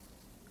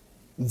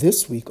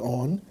This week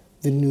on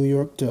The New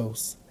York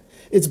Dose.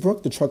 It's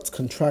Bruck the Truck's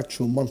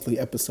contractual monthly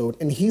episode,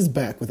 and he's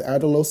back with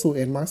Adeloso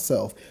and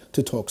myself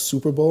to talk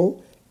Super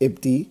Bowl,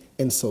 IPD,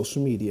 and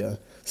social media.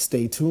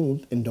 Stay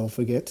tuned, and don't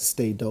forget to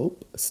stay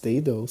dope, stay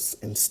dose,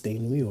 and stay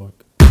New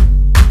York.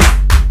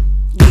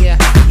 Yeah,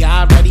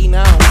 y'all already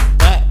know.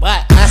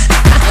 What?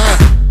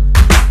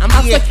 I'm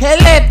off the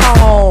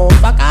telephone.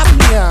 Fuck out of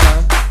here.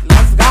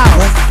 Let's go.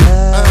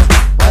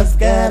 What's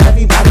good,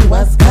 everybody?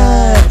 What's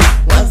good?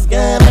 What's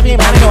good,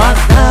 everybody?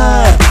 What's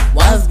good?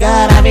 What's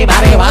good,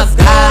 everybody? What's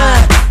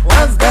good?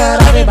 What's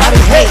good, everybody?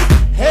 Hey,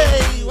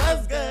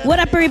 what's good? What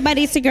up,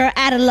 everybody? It's your girl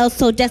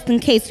Adeloso, just in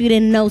case you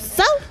didn't know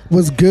so.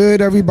 What's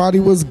good, everybody?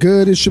 What's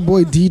good? It's your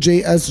boy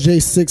DJ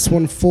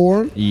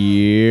SJ614.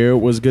 Yeah,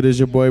 what's good is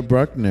your boy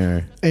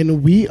Bruckner.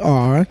 And we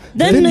are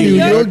The New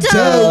York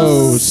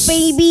Dose,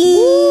 baby.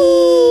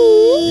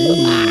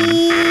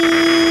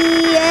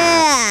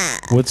 Yeah.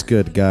 What's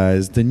good,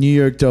 guys? The New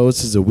York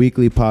Dose is a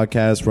weekly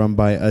podcast run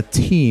by a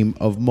team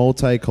of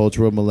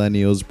multicultural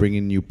millennials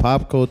bringing you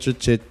pop culture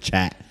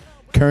chit-chat,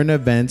 current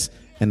events,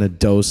 and a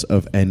dose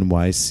of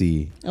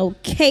NYC.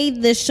 Okay,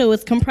 this show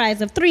is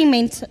comprised of three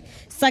main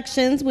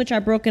sections, which are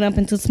broken up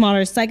into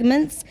smaller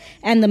segments.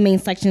 And the main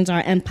sections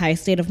are Empire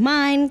State of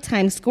Mind,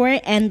 Times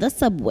Square, and the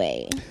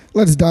Subway.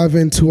 Let's dive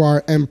into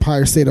our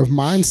Empire State of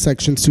Mind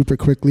section super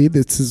quickly.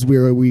 This is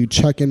where we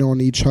check in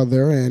on each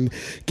other and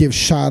give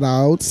shout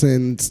outs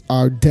and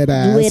our dead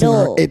ass and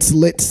our It's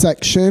Lit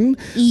section.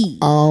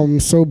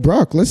 So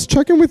Brock, let's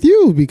check in with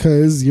you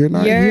because you're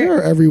not here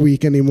every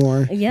week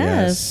anymore.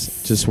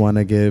 Yes. Just want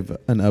to give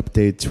an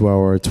update to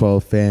our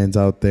 12 fans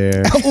out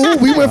there. Ooh,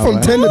 we went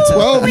from 10 to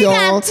 12, we y'all.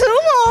 got two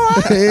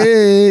more.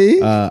 Hey.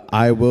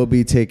 I will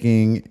be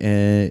taking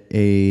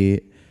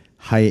a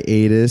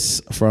hiatus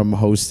from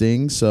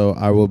hosting, so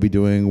I will be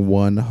doing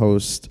one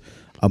host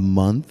a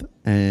month,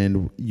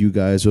 and you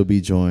guys will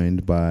be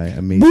joined by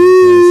amazing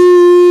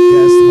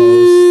guest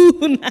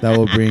hosts that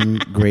will bring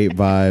great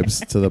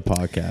vibes to the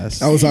podcast.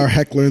 That was our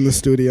heckler in the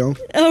studio.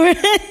 All right.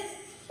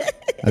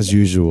 As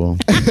usual.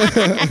 Yeah,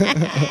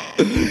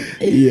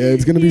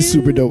 it's gonna be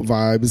super dope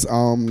vibes.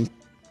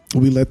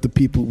 We let the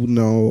people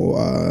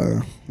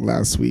know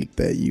last week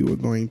that you were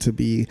going to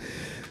be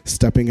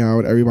stepping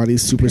out.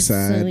 Everybody's super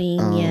sad.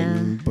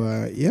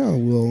 But yeah,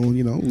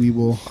 we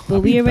will. But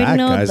we already back,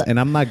 know, guys, and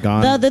I'm not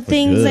gone. The other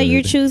things that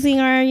you're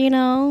choosing are,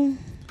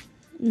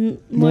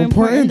 more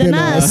important than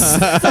us.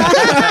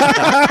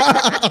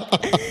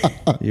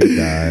 You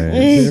guys.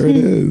 There it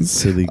is.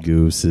 Silly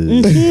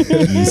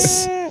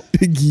gooses.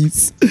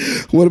 Geese.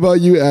 What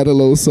about you,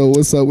 Adeloso?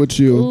 What's up with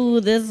you?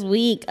 Ooh, this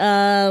week,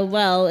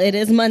 well, it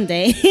is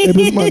Monday. It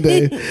is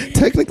Monday.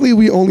 Technically,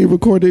 we only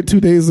recorded 2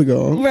 days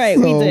ago. Right,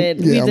 so, we did.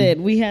 Yeah. We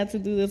did. We had to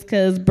do this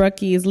because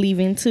Brucky is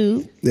leaving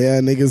too. Yeah,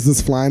 niggas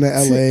is flying to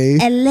LA.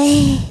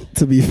 LA.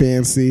 To be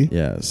fancy.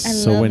 Yes.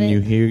 So when you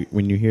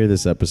hear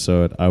this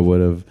episode, I would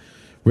have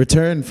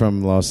returned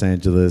from Los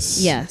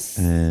Angeles. Yes.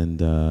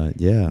 And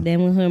yeah.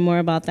 Then we'll hear more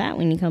about that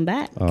when you come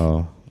back.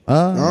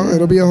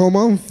 It'll be a whole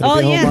month.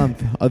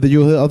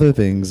 You'll hear other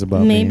things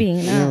about Maybe,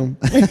 me. no.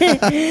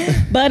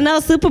 But no,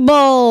 Super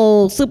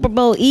Bowl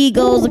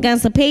Eagles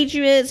against the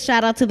Patriots.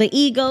 Shout out to the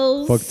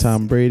Eagles. Fuck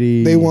Tom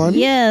Brady. They won?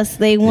 Yes,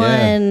 they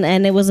won,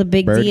 and it was a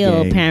big Bird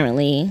deal, gang.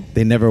 Apparently.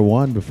 They never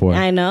won before.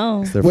 I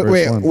know. It's their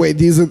first one. What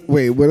is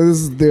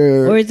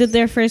their... Or is it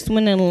their first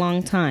win in a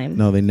long time?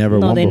 No, they never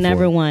won No, they before.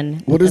 never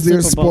won. What is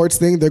their Super Bowl. sports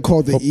thing? They're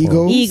called the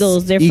Football.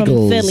 Eagles? They're from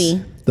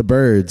Philly. The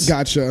birds.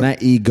 Gotcha.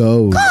 Not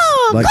egos.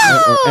 Or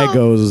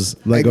egos.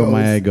 Let go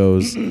my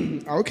egos.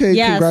 Okay,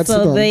 Yeah, congrats to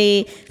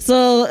them.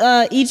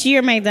 so each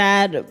year my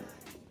dad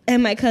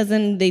and my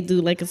cousin, they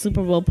do like a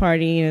Super Bowl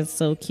party, and it's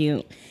so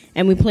cute.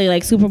 And we play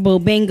like Super Bowl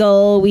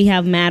bingo. We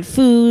have mad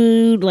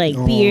food, like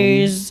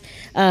beers.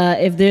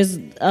 If there's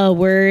a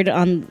word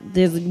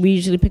we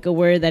usually pick a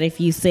word that if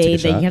you say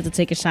that you have to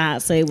take a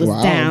shot. So it was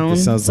down.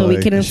 So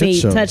we couldn't say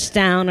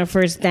touchdown or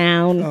first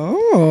down.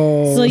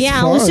 Oh, So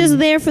yeah, I was just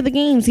there for the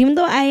games, even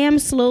though I am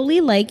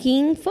slowly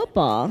liking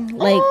football.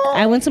 Like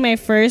I went to my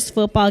first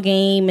football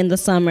game in the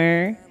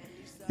summer.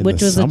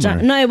 Which was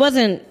no, it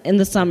wasn't in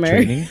the summer.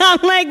 Training?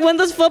 I'm like, when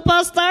does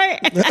football start?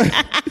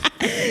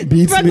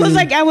 Beats me. was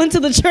like, I went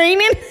to the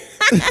training.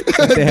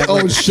 They have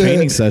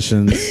training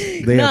sessions.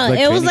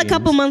 It was a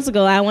couple months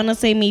ago. I want to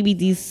say maybe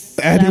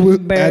Addie was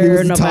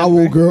the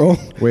towel girl.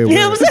 Wait.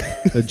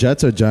 The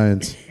Jets or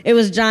Giants? It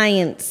was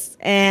Giants,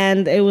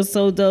 and it was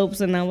so dope.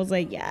 And I was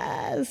like,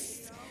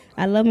 yes.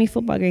 I love me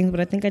football games, but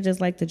I think I just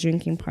like the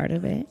drinking part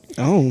of it.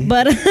 Oh.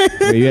 But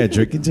Wait, you had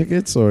drinking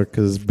tickets? Or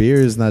because beer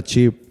is not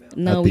cheap?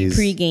 No, we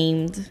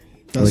pre-gamed.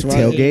 That's like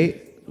right. Tailgate?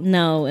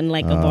 No, in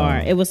like a bar.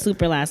 It was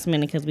super last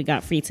minute because we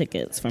got free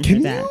tickets from her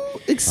Can dad.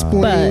 you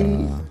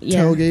explain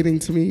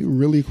tailgating to me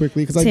really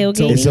quickly? Because I don't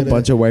It's a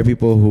bunch of white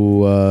people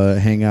who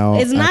hang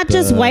out. It's not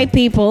just white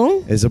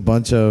people. It's a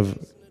bunch of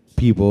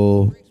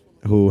people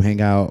who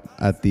hang out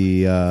at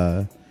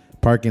the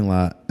parking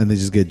lot and they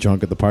just get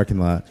drunk at the parking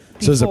lot.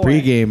 So there's a Before.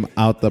 pregame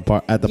out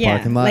at the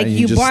parking lot, like and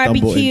you just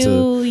stumble barbecue,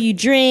 into, you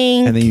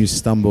drink, and then you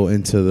stumble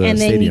into the and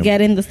then stadium. you get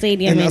in the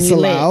stadium And and that's you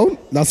allowed?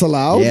 That's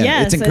allowed? Yeah.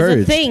 Yes, it's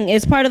encouraged. a thing.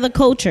 It's part of the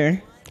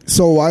culture.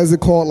 So why is it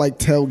called like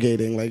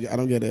tailgating? Like I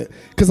don't get it.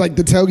 Because like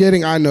the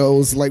tailgating I know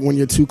is like when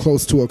you're too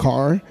close to a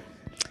car.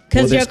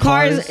 Because Well, your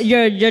there's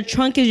cars. your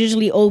trunk is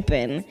usually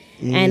open,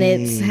 and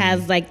it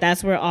has like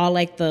that's where all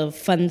like the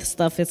fun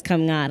stuff is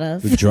coming out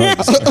of. The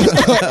drugs.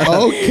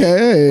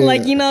 Okay.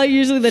 Like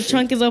usually the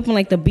trunk is open,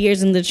 like the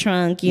beer's in the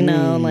trunk.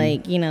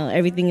 Like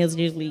everything is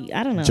usually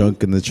I don't know.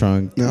 Junk in the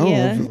trunk. No.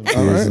 Yeah.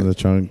 All Beers in right. the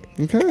trunk.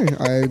 Okay.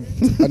 I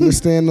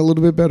understand a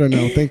little bit better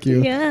now. Thank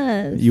you.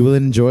 Yes. You will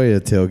enjoy a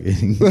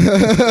tailgating.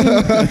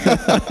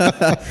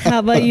 How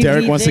about you,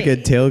 Derek DJ? wants to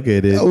get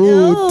tailgated.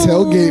 Ooh, Oh,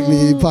 tailgate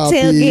me, Poppy.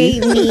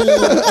 Tailgate me.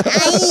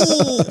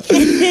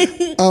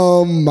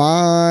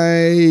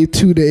 My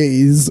 2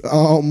 days.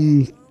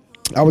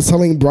 I was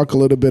telling Bruck a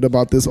little bit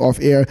about this off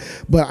air,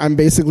 but I'm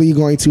basically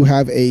going to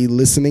have a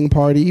listening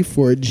party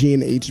for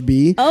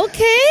G&HB.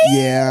 Okay.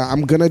 Yeah,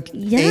 I'm gonna.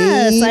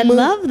 Yes, I aim-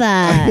 love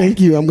that. Thank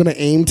you. I'm gonna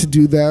aim to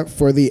do that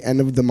for the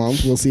end of the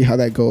month. We'll see how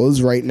that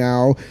goes. Right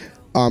now,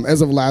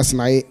 as of last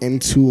night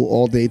into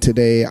all day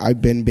today,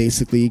 I've been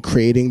basically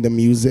creating the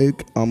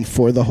music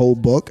for the whole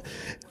book.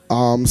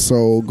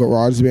 So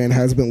GarageBand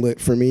has been lit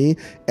for me,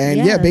 and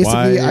yeah, Yes.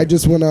 basically Why- I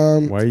just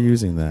wanna. Why are you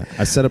using that?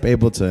 I set up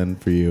Ableton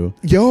for you.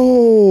 You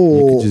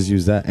Yo, could just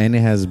use that, and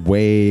it has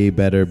way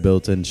better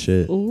built-in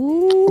shit.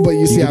 Ooh. but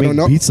you see, You I can don't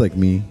make know. beats like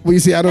me. Well, you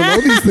see, I don't know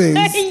these things.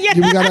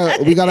 Yeah.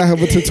 We gotta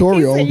have a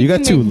tutorial. He said You got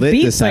can too make lit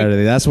beats this like-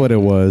 Saturday. That's what it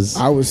was.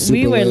 I was super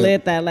We were lit.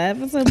 lit that last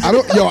episode. I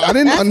don't. Yo, I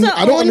didn't. That's the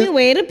I don't. only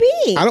way to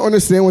be. I don't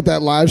understand what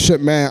that live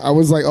shit meant. I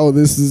was like, oh,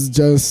 this is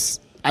just.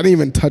 I didn't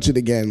even touch it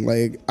again.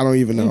 Like, I don't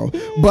even know.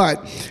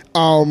 But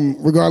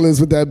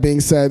regardless, with that being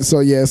said, so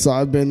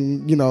I've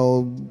been,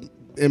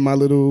 in my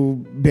little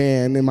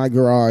band in my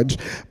garage,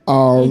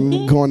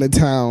 going to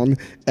town,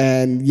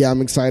 and yeah,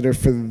 I'm excited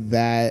for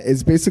that.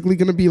 It's basically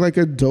gonna be like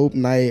a dope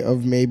night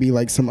of maybe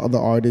like some other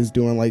artists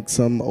doing like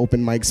some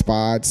open mic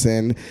spots,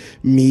 and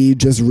me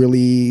just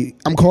really,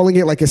 I'm calling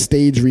it like a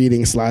stage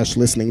reading /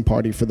 listening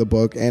party for the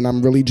book, and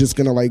I'm really just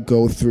gonna like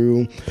go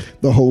through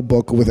the whole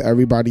book with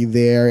everybody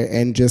there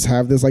and just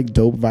have this like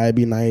dope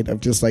vibey night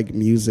of just like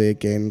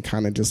music and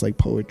kind of just like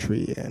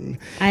poetry and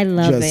I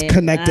love just it.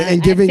 connecting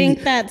and giving. I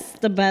think that's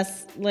the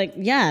best. Like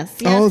yes,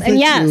 Oh, and thank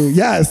yes. you.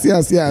 Yes,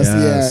 Yes.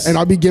 yeah. And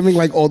I'll be giving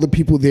like all the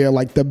people there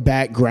like the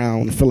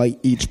background for like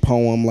each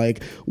poem,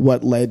 like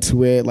what led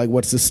to it, like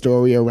what's the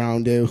story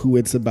around it, who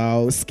it's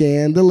about,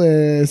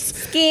 scandalous,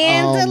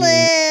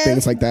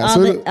 things like that. All,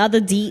 So the, all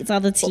the deets, all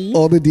the tea.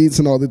 all the deets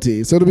and all the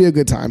tea. So it'll be a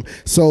good time.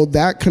 So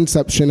that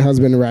conception has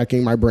been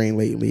racking my brain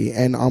lately.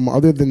 And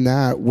other than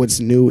that, what's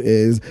new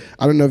is,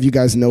 I don't know if you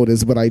guys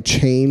noticed, but I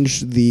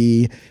changed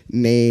the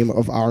name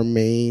of our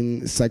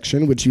main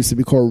section, which used to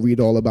be called Read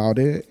All About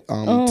It.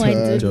 Oh, I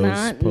did Dose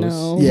not Post.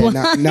 know.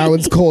 Yeah, now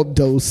it's called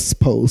Dose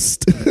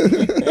Post.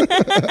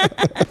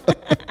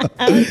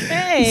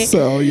 Okay.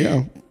 So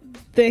yeah,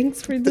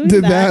 Thanks for doing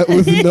did that. that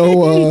with no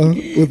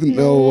warning,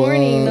 no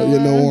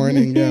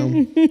warning. Yeah,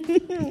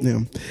 yeah.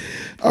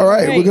 All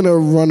right, we're gonna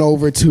run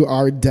over to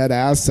our dead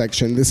ass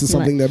section. This is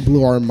something that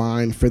blew our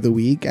mind for the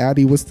week.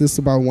 Addie, what's this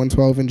about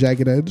 112 and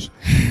Jagged Edge?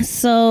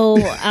 So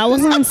I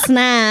was on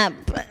Snap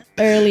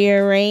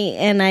earlier, right?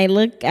 And I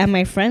look at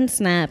my friend's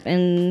Snap,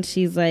 and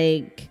she's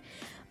like,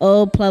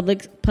 "Oh,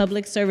 public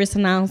service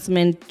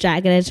announcement: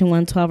 Jagged Edge and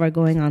 112 are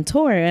going on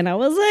tour." And I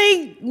was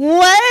like,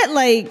 "What?"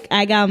 Like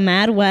I got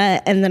mad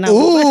wet, and then I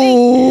was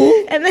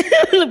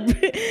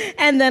like,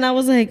 and then I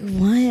was like,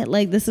 "What?"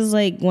 Like this is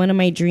like one of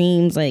my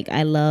dreams. Like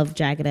I love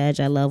Jagged Edge,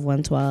 I love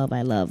 112,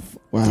 I love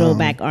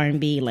throwback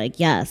R&B. Like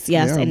yes,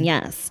 and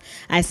yes.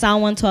 I saw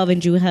 112 in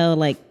Drew Hill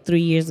like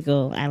 3 years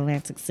ago at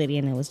Atlantic City,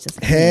 and it was just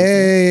amazing.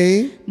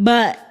 Hey,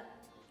 But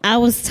I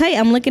was tight.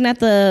 I'm looking at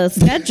the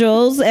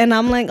schedules, and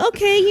I'm like,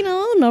 okay,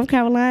 North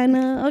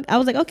Carolina. I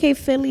was like, okay,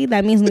 Philly.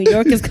 That means New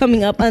York is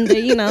coming up under,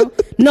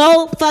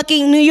 no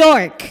fucking New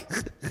York.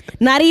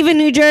 Not even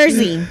New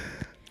Jersey.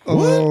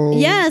 oh,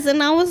 Yes,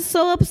 and I was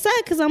so upset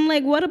because I'm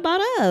like, what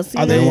about us? You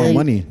Are know, They want like-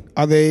 money.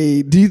 are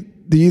they?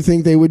 Do you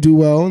think they would do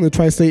well in the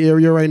tri-state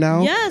area right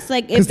now? Yes,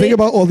 like Because if think they,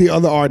 about all the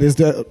other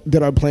artists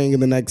that are playing in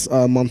the next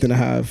month and a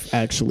half.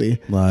 Actually,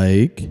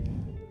 Like,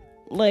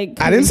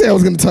 like I didn't say I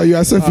was going to tell you.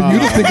 I said for you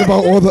to think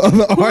about all the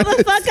other who artists.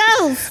 the fuck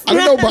else? I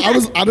don't know, but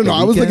I don't know.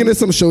 I was Weeknd? looking at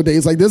some show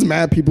days. Like, there's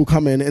mad people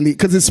coming, and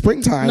because it's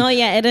springtime, No,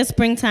 yeah, it is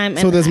springtime.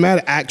 so and there's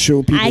mad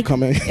actual people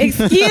coming.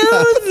 Excuse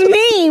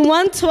me,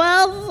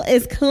 112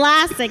 is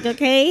classic,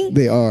 okay?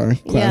 They are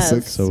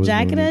classic. Yes, So is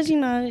Jagged Mooney.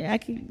 Edge, I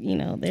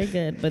could, they're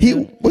good. But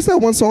What's that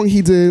one song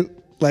he did?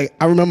 Like,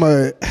 I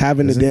remember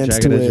having isn't to dance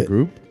Jagged to Edge it. a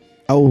group?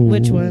 Oh,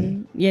 which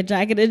one? Yeah,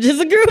 Jagged Edge is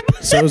a group.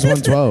 So is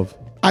 112.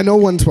 I know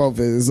 112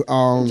 is.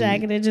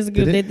 Jack and just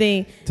group their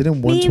thing.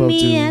 Didn't 112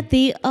 Meet me do? at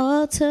the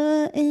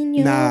altar in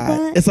your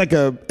butt. It's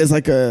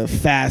like a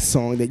fast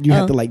song that you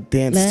have to like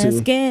dance Let's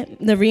to. get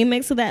the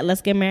remix of that.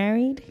 Let's get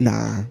married.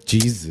 Nah.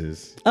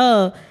 Jesus.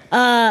 Oh,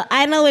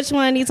 I know which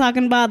one you're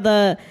talking about.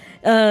 The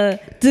dun,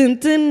 dun,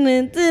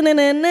 dun, dun, dun,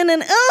 dun, dun,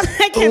 dun. Oh,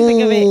 I can't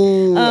think of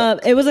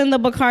it. It was in the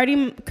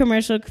Bacardi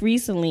commercial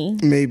recently.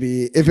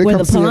 Maybe if it Where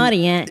comes the to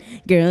party at,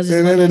 girls.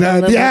 Just wanna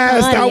know the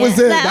yes, party that was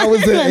at. it. That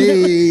was it.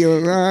 Hey,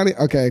 Ronnie.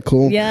 Okay,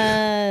 cool.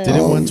 Yeah.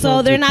 Didn't 112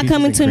 So they're do not Peaches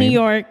coming and to New Cream?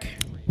 York.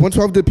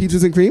 112 did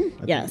Peaches and Cream.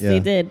 Yes, Yeah. they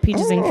did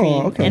Peaches and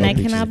Cream, okay. and I I love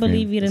Peaches cannot and Cream.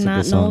 believe you did It's a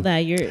not good know song. that.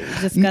 You're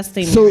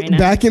disgusting. So right now.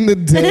 back in the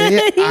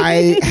day,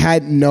 I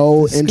had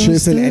no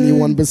interest in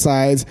anyone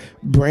besides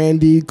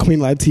Brandy, Queen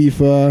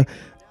Latifah,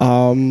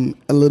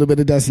 a little bit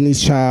of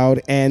Destiny's Child,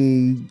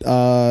 and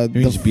the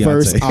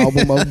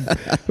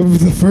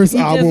first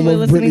album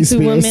of Britney listening to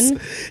Spears.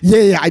 women?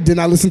 Yeah, I did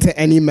not listen to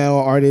any male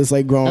artists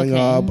like growing Okay.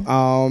 up.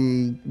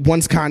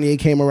 Once Kanye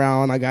came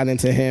around, I got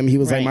into him. He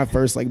was like Right. my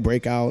first like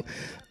breakout.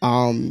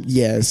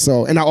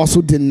 So and I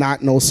also did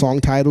not know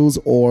song titles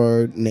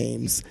or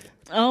names.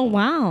 Oh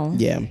wow.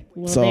 Yeah.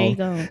 Well, so there you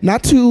go.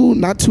 not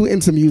too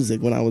into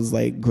music when I was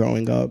like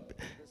growing up.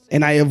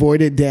 And I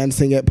avoided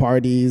dancing at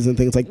parties and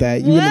things like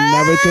that. You would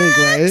never think,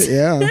 right?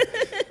 Yeah.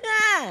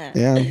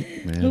 Yeah.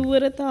 Who Man.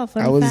 would have thought?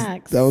 Fun That was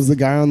facts. that was the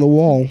guy on the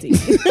wall.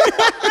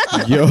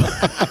 Yo.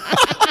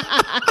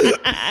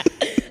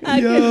 I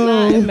could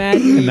not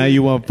imagine. And now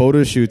you want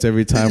photo shoots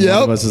every time one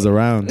Yep. of us is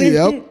around.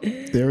 Yep.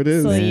 There it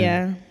is. So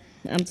yeah,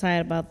 I'm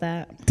tired about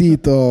that.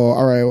 Tito.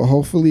 All right. Well,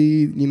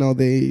 hopefully,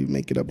 they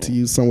make it up to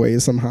you some way,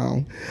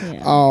 somehow.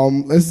 Yeah.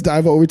 Let's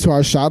dive over to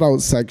our shout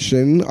out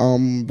section.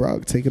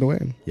 Brock, take it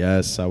away.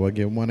 Yes, I want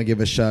to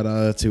give a shout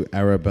out to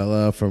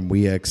Arabella from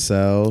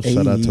WeXL.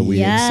 Shout out to WeXL.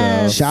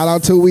 Yes. Shout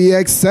out to For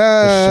showing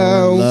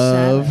WeXL.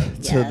 love Shout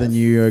out, to the yes.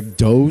 New York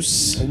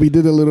Dose. We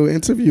did a little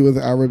interview with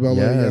Arabella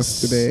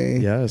Yes. yesterday.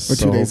 Yes. Or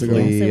 2 days ago.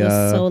 hopefully, It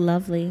was so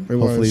lovely. It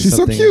was. hopefully She's so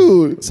something-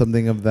 cute.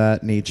 Something of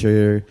that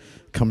nature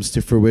comes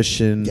to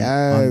fruition on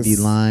Yes. the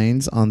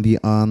lines, on the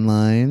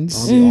onlines.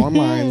 On the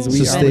onlines. So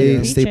We stay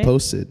are. stay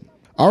posted.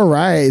 All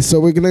right, so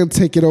we're going to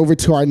take it over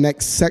to our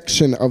next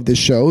section of the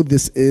show.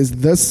 This is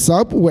the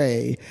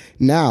subway.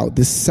 Now,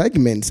 the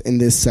segments in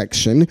this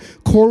section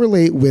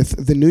correlate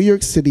with the New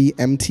York City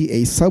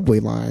MTA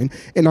subway line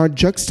and are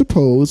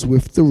juxtaposed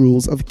with the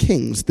rules of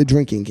Kings, the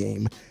drinking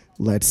game.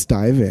 Let's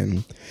dive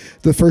in.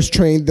 The first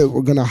train that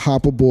we're going to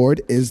hop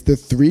aboard is the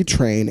 3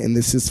 train, and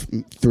this is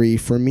 3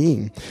 for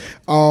me.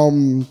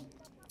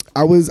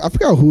 I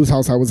forgot whose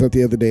house I was at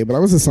the other day, but I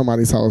was at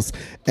somebody's house,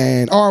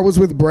 and I was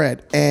with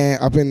Brett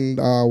and up in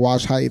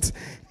Wash Heights,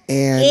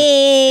 and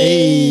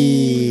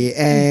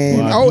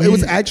Wow. it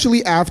was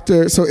actually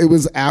after. So it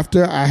was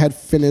after I had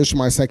finished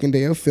my second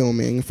day of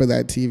filming for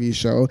that TV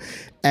show,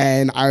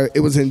 and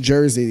it was in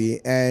Jersey,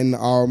 and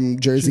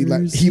Jersey.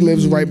 He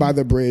lives right by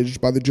the bridge,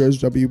 by the George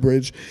W.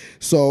 Bridge,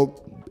 so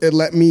it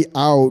let me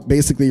out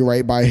basically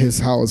right by his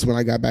house when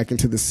I got back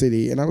into the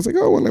city. And I was like,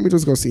 oh, well, let me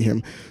just go see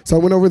him. So I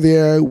went over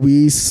there.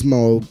 We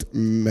smoked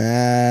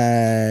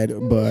mad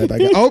bud.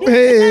 Like, oh,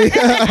 hey.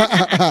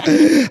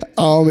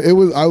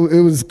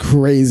 It was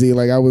crazy.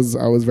 Like I was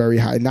very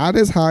high. Not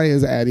as high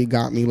as Addie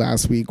got me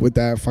last week with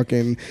that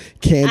fucking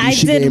candy I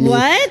she did gave me.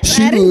 what?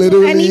 She I didn't do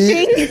literally,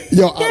 anything.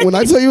 yo, when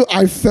I tell you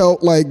I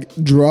felt like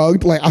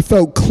drugged, like I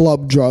felt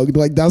club drugged.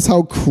 Like that's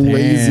how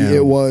crazy Damn.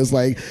 it was.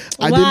 Like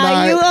I did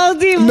not. You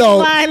OD No,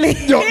 violent.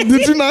 yo,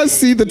 did you not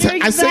see the?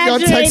 You're I sent y'all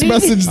text exaggerating.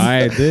 message.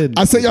 I did.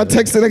 I sent y'all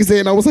text the next day,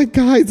 and I was like,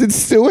 guys, it's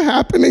still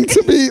happening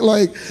to me.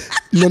 Like,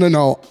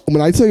 no.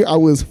 When I tell you, I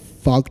was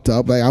fucked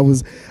up. Like, I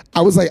was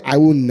like, I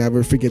will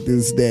never forget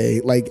this day,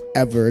 like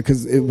ever,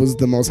 because it was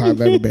the most high I've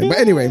ever been. But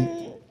anyway.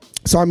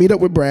 So I meet up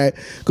with Brad,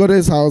 go to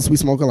his house, we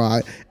smoke a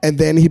lot, and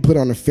then he put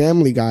on a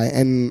Family Guy,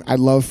 and I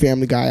love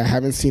Family Guy. I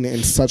haven't seen it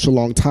in such a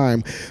long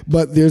time,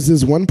 but there's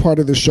this one part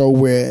of the show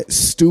where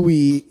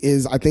Stewie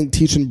is, I think,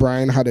 teaching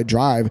Brian how to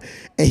drive,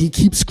 and he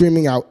keeps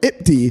screaming out,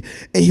 Ipty,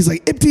 and he's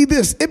like, Ipty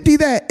this, Ipty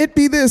that,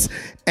 Ipty this,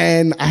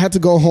 and I had to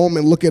go home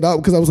and look it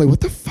up, because I was like,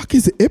 what the fuck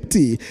is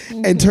Ipty?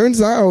 Mm-hmm. And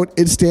turns out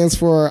it stands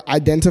for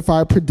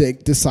Identify,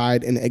 Predict,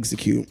 Decide, and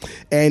Execute,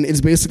 and it's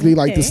basically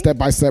like the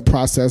step-by-step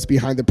process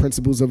behind the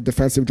principles of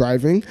defensive driving,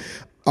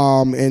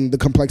 and the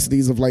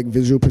complexities of like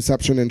visual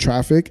perception and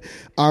traffic,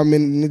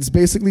 and it's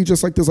basically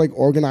just like this like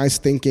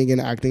organized thinking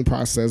and acting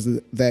process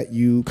that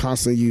you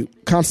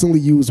constantly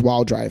use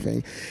while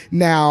driving.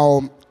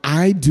 Now,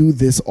 I do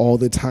this all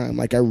the time,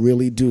 like I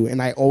really do,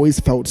 and I always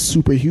felt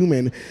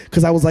superhuman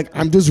because I was like,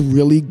 I'm just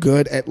really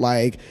good at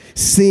like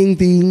seeing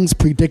things,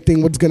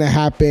 predicting what's gonna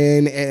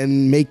happen,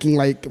 and making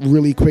like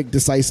really quick,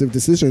 decisive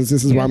decisions.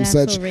 This is why I'm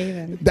such.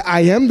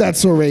 I am that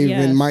so Raven.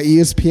 Yes. My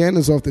ESPN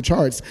is off the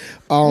charts,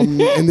 and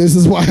this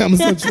is why I'm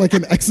such like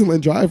an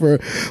excellent driver.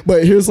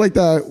 But here's like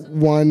that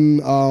one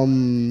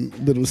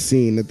little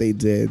scene that they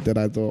did that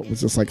I thought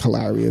was just like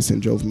hilarious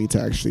and drove me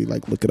to actually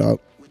like look it up.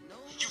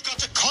 You've got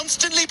to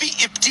constantly be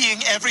emptying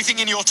everything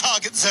in your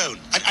target zone.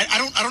 I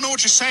don't know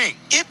what you're saying.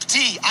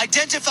 IPD,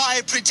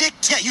 identify,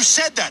 predict. Yeah, you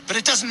said that, but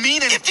it doesn't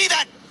mean anything. IPD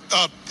that.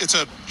 It's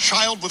a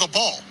child with a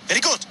ball. Very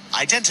good.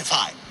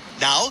 Identify.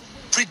 Now,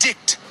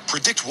 predict.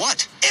 Predict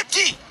what?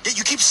 IPD! Yeah,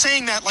 you keep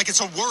saying that like it's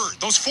a word.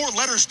 Those 4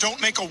 letters don't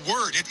make a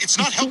word. It's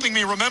not helping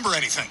me remember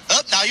anything.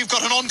 Now you've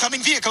got an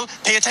oncoming vehicle.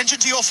 Pay attention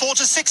to your 4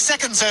 to 6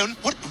 second zone.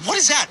 What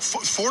is that?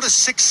 4 to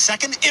 6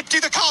 second?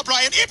 IPD the car,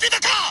 Brian. IPD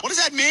the car! What does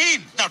that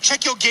mean? Now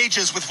check your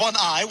gauges with one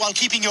eye while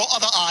keeping your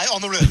other eye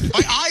on the road.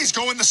 My eyes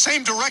go in the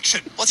same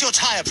direction. What's your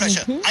tire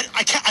pressure?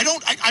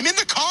 I'm in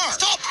the car.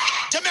 Stop!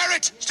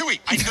 Demerit! Stewie,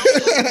 I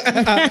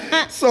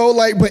know. So,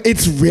 like, but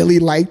it's really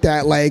like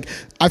that. Like,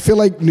 I feel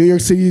like New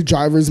York City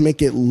drivers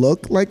make it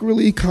look like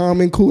really calm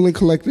and cool and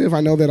collective.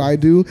 I know that I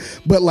do.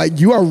 But, like,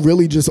 you are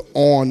really just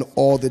on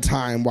all the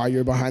time while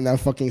you're behind that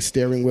fucking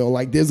steering wheel.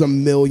 Like, there's a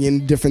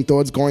million different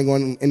thoughts going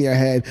on in your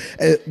head,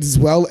 as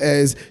well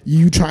as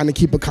you trying to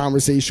keep a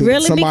conversation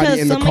with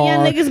somebody in the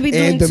car of y'all niggas be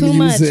doing and the too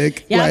music.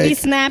 Much. Y'all be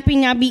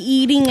snapping, y'all be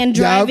eating and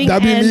driving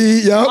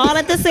all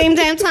at the same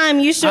damn time.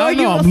 You sure I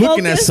don't know, I'm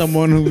looking at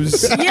someone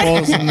who's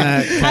falls in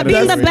that category. I be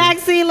in the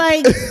backseat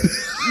like...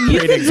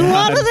 You can do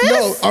all of this?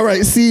 No, all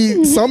right.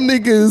 See, some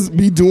niggas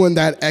be doing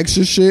that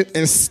extra shit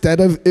instead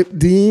of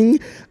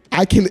IPDing.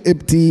 I can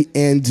IPD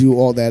and do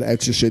all that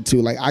extra shit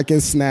too. Like, I can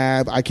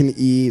snap, I can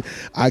eat,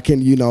 I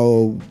can,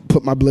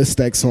 put my bliss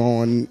stacks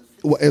on,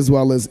 as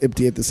well as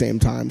IPD at the same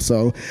time.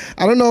 So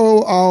I don't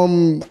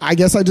know. I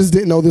guess I just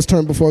didn't know this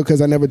term before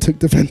because I never took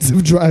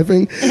defensive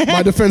driving.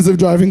 My defensive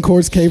driving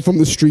course came from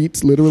the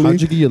streets, literally.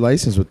 How'd you get your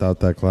license without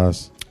that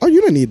class? Oh, you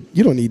don't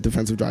need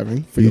defensive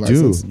driving for your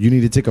license. You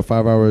need to take a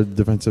 5-hour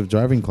defensive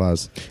driving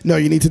class. No,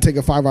 you need to take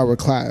a 5-hour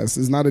class.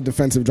 It's not a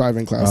defensive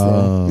driving class,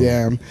 though.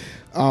 Yeah.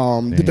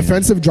 The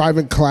defensive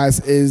driving class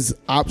is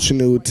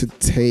optional to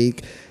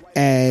take,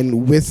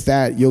 and with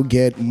that, you'll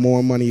get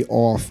more money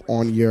off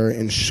on your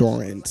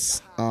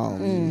insurance.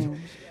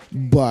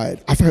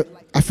 But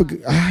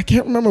I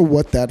can't remember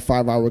what that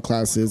 5-hour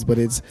class is, but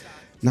it's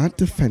not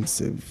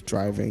defensive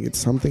driving. It's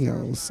something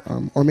else.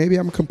 Or maybe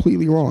I'm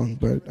completely wrong,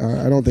 but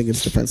I don't think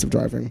it's defensive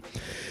driving.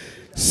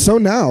 So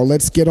now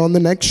let's get on the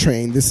next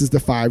train. This is the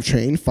 5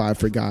 train, 5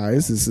 for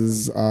guys. This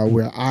is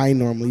where I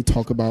normally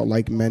talk about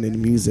like men in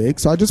music.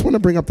 So I just want to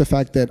bring up the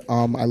fact that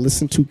I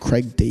listened to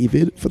Craig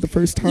David for the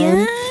first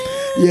time.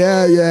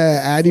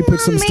 Yeah. Addie put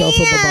some stuff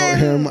up about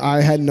him. I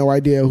had no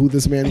idea who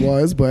this man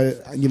was, but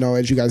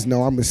as you guys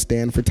know, I'm a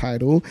stan for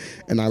Tidal,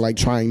 and I like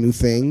trying new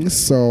things.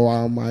 So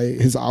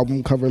his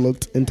album cover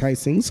looked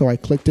enticing, so I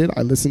clicked it.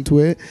 I listened to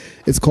it.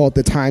 It's called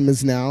 "The Time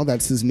Is Now."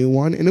 That's his new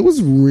one, and it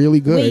was really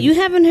good. Wait, you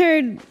haven't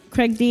heard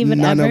Craig David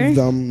None ever? of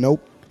them.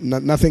 Nope.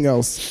 Nothing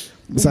else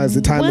besides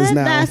 "The Time Is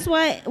Now." That's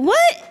why.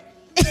 What?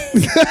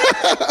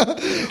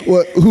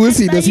 What? Who is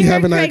he? Does he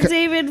have an Craig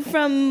David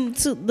from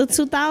the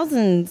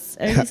 2000s,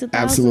 early 2000s?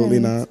 Absolutely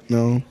not.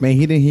 No. Man,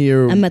 he didn't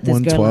hear I met this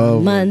girl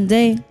on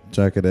Monday.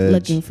 Jacket Edge.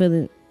 Looking for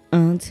the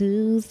on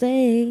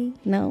Tuesday.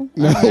 No.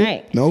 No. All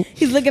right. Nope.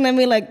 He's looking at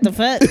me like the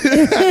fuck.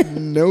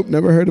 Nope.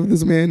 Never heard of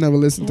this man. Never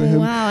listened to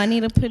him. Wow. I need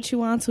to put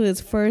you on to his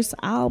first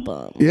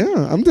album.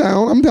 Yeah, I'm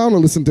down. I'm down to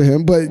listen to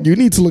him, but you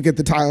need to look at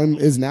The Time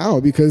Is Now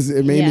because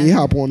it made me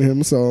hop on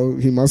him. So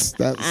that's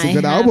a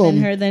good album. I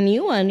haven't heard the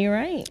new one. You're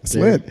right.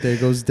 There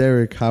goes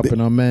Derek hopping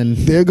on men.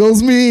 There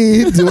goes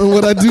me doing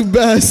what I do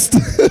best.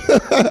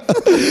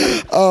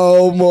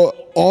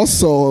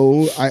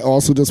 Also, I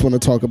also just want to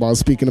talk about,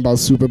 speaking about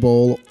Super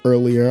Bowl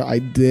earlier, I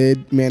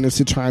did manage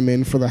to chime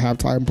in for the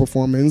halftime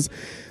performance,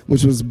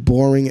 which was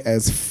boring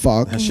as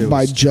fuck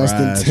by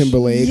Justin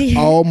Timberlake. Yeah.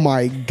 Oh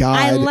my God.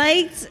 I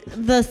liked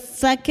the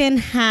second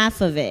half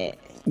of it.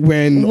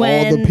 When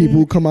all the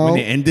people come out?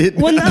 When it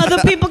ended? When the other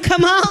people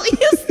come out?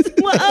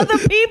 When other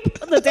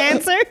people, the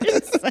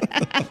dancers?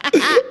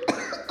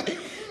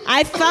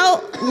 I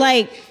felt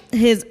like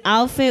his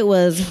outfit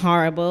was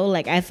horrible.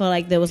 Like, I felt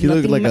like there was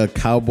nothing. He looked like a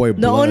cowboy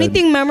blood. The only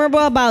thing memorable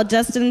about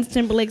Justin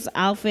Timberlake's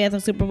outfit at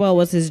the Super Bowl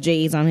was his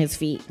J's on his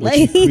feet.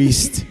 Like,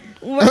 creased.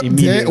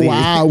 Immediately.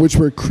 Wow, which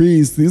were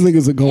creased. These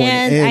niggas are going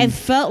and in. I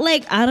felt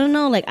like, I don't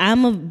know, like,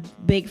 I'm a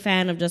big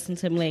fan of Justin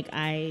Timberlake.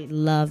 I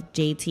love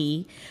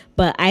JT.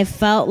 But I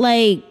felt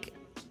like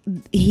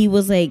he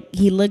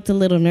looked a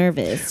little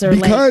nervous. Or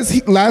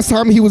because last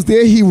time he was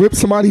there, he ripped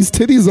somebody's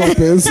titties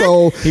open.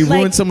 So he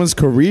ruined someone's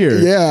career.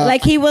 Yeah.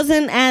 Like, he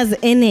wasn't as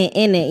in it.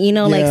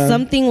 Like,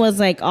 something was,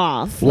 like,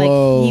 off.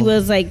 Whoa. Like, he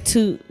was, like,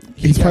 too...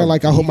 He's probably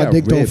like, I hope my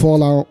dick don't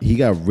fall out. He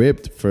got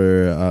ripped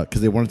for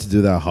because they wanted to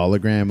do that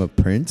hologram of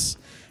Prince,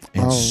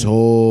 and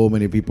so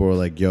many people were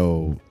like,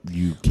 "Yo,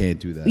 you can't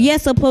do that." Yeah,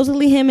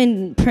 supposedly him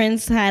and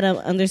Prince had an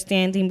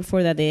understanding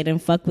before that they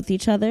didn't fuck with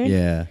each other.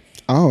 Yeah.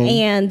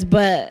 And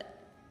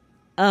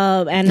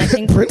I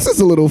think Prince is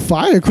a little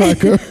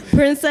firecracker.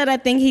 Prince said,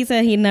 he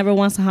said he never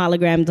wants a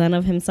hologram done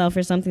of himself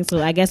or something.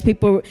 So I guess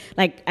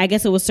I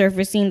guess it was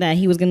surfacing that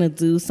he was gonna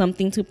do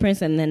something to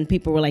Prince, and then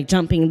people were like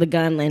jumping the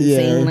gun and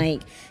saying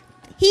like,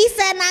 he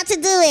said not to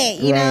do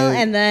it, you know?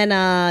 And then,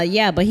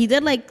 but he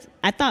did like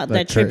I thought That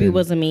that tribute curtain.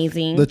 was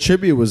amazing. The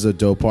tribute was a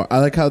dope part. I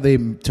like how they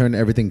turned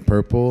everything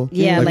purple.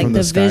 yeah, like from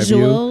the sky view.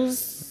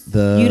 visuals.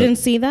 The You didn't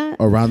see that?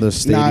 around the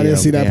stadium. I didn't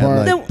see that they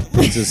had, part. like,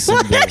 princess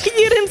symbols.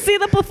 You didn't see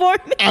the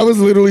performance? I was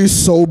literally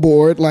so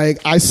bored. Like,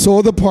 I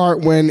saw the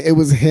part when it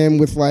was him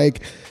with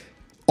like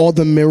all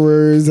the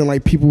mirrors and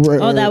like people were.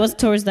 Oh, that was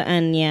towards the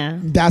end. Yeah.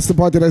 That's the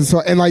part that I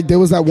saw, and like there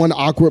was that one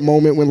awkward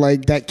moment when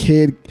like that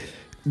kid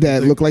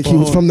that looked like he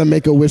was from the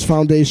Make-A-Wish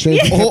Foundation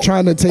kept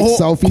trying to take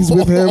selfies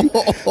with him,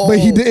 but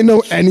he didn't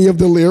know any of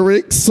the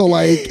lyrics. So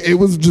like it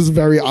was just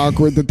very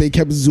awkward that they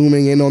kept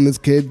zooming in on this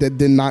kid that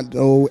did not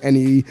know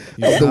any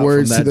of the not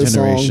words from to that the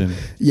generation. song.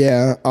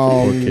 Yeah.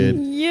 Poor kid.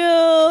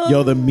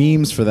 Yo, the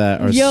memes for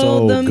that are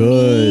so the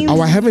good. memes.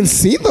 Oh, I haven't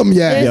seen them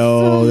yet. There's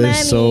Yo, they're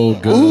many. so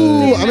good.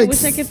 Ooh, I I'm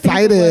wish I could think of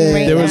one excited.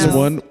 right There was now.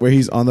 one where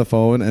he's on the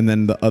phone, and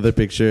then the other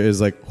picture is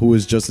like, who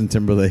is Justin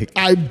Timberlake?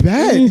 I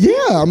bet. Yeah,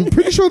 I'm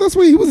pretty sure that's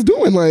what he was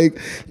doing. Like,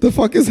 the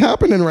fuck is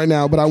happening right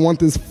now? But I want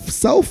this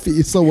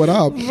selfie. So what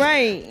up?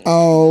 Right.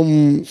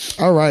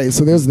 All right.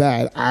 So there's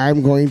that.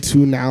 I'm going to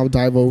now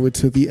dive over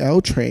to the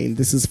L train.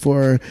 This is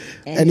for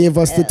any of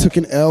us that took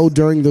an L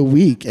during the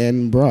week.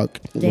 And Bruck,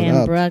 what Damn,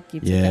 up? Bruck, you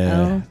took the Yeah,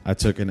 L. I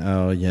took an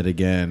L yet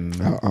again.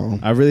 Uh-oh.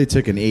 I really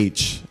took an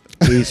H.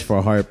 H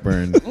for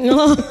heartburn.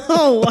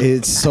 Oh,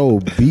 It's so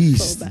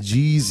beast.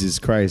 Jesus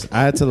Christ.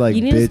 I had to like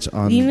you need bitch to,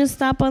 on. you need to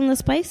stop on the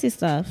spicy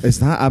stuff.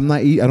 It's not. I'm not.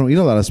 I don't eat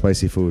a lot of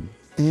spicy food.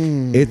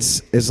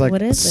 It's like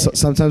What is it?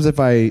 sometimes if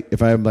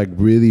I'm like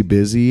really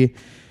busy,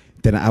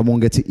 then I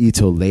won't get to eat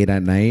till late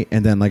at night,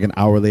 and then like an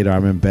hour later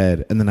I'm in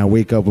bed, and then I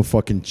wake up with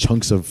fucking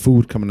chunks of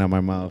food coming out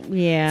my mouth.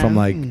 Yeah. From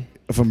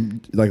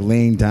like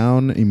laying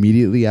down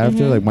immediately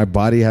after. Like my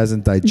body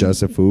hasn't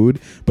digested food,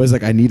 but it's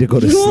like I need to go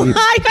to sleep.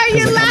 Why are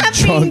you 'cause, like, I'm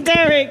laughing, drunk.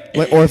 Derek?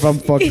 Like, or if I'm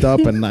fucked up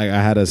and like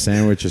I had a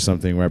sandwich or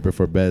something right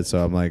before bed,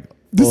 so I'm like,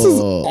 This is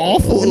oh.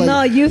 awful. Like,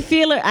 No, you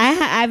feel it.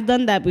 I've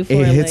done that before.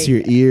 It hits like,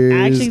 your ears.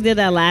 I actually did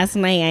that last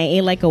night. I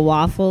ate like a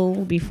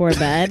waffle before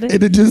bed.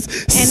 and it just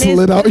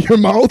slid out your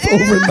mouth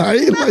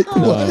overnight. Like,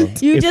 what?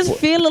 You just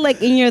feel it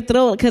like in your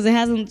throat because it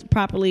hasn't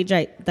properly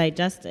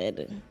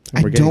digested.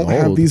 I We're getting don't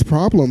have old. these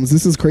problems.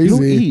 This is You crazy.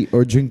 don't eat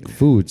or drink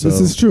food. So. This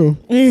is true.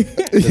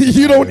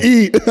 You don't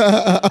eat.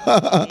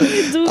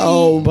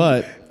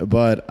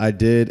 But I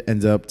did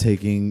end up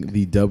taking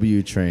the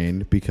W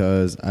train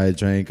because I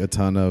drank a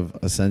ton of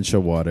Essentia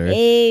water.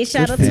 Hey,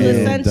 shout out to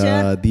And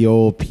Essentia. the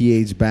old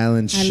pH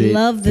balance I shit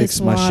love this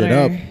fixed my water. shit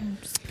up.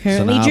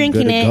 Currently so now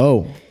drinking I'm good it. to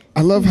go.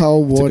 I love how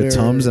water. Took a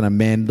Tums and I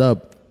manned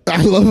up.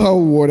 I love how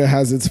water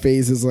has its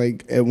phases.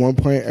 Like at one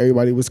point,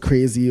 everybody was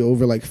crazy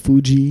over like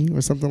Fuji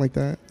or something like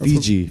that. That's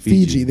Fiji. what-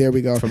 Fiji. There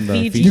we go. From the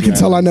Fiji. Fiji You can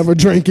tell I Islands. never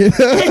drank it.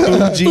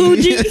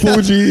 Fuji.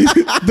 Fuji.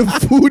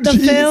 The Fuji.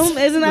 The film?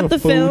 Isn't that the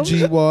film?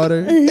 Fuji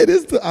water. It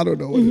is. I don't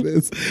know what it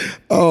is.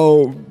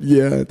 Oh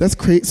yeah, that's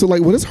crazy. So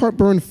like, what does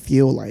heartburn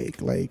feel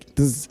like? Like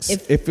does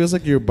It feels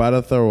like you're about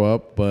to throw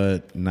up,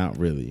 but not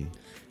really.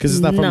 Because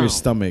it's not from No. your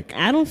stomach.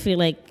 I don't feel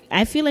like.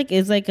 I feel like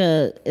it's like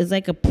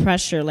a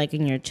pressure like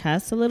in your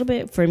chest a little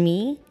bit for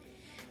me,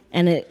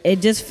 and it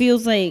just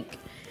feels like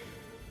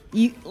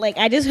you like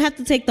I just have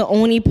to take the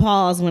only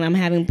pause when I'm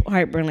having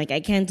heartburn. Like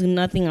I can't do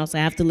nothing else. I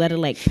have to let it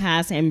like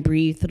pass and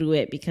breathe through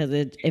it because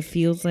it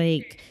feels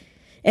like,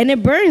 and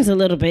it burns a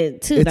little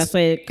bit too. That's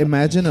why.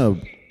 Imagine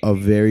a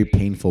very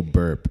painful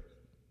burp.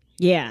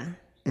 Yeah,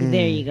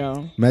 there you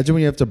go. Imagine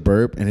when you have to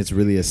burp and it's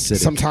really acidic.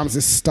 sometimes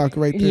it's stuck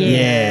right there?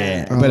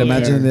 Yeah. Oh, But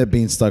imagine okay. it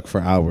being stuck for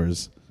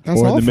hours. That's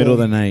or in the awful. middle of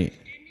the night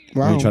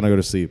when Wow. you're trying to go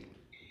to sleep.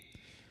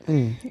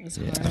 It's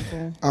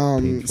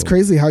horrible. It's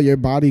crazy how your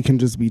body can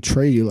just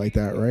betray you like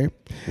that, right?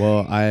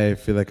 Well, I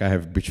feel like I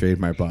have betrayed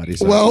my body.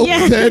 So Well,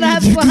 Yeah, then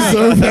that's you why.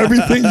 deserve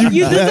everything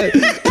you get.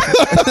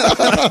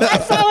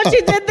 I saw what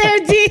you did there,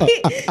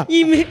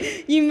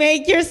 D. You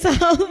make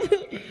yourself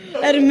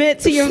admit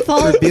to your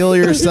fault. feel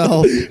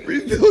yourself.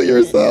 Reveal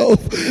yourself.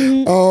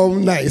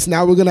 Nice.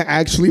 Now we're gonna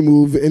actually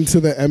move into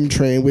the M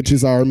train, which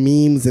is our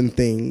memes and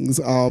things.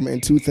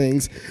 And two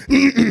things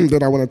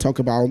that I want to talk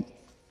about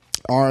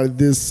are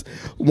this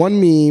one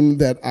meme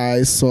that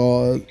I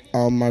saw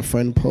my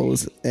friend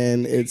post,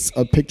 and it's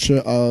a picture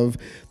of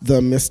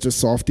the Mr.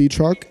 Softy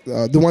truck,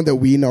 the one that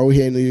we know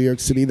here in New York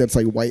City that's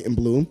like white and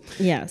blue.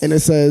 Yes. And it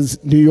says,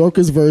 New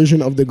Yorkers'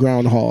 version of the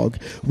groundhog.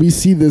 We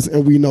see this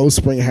and we know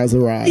spring has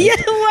arrived. Yeah,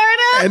 word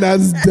up. And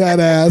that's dead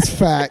ass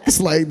facts.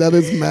 Like that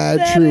is mad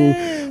That true.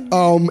 is.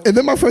 And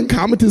then my friend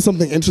commented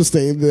something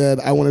interesting that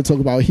I want to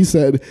talk about. He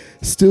said,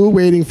 "Still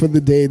waiting for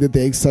the day that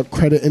they accept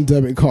credit and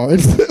debit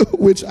cards,"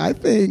 which I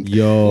think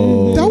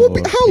Yo. That would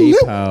be- how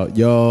lit- PayPal.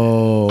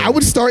 Yo. I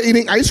would start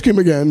eating ice cream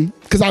again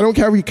because I don't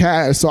carry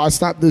cash. So I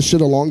stopped this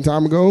shit a long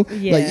time ago,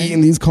 Yeah. like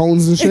eating these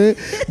cones and shit.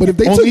 But if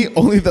they took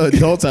only the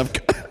adults have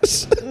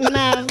cash.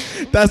 Nah.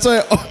 That's why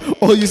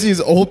all you see is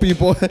old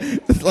people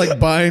like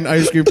buying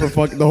ice cream for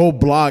fucking the whole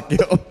block, yo.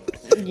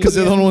 Because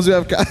they're the only ones who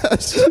have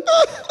cash.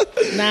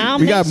 Now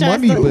We got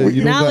money, but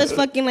you don't now got- it's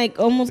fucking like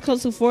almost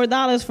close to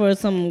 $4 for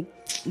some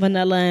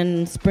vanilla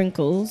and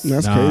sprinkles.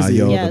 That's Nah, crazy.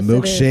 yo, Yes, the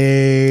it is.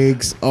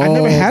 milkshakes. Oh, I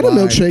never had a my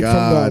milkshake from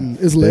God. them.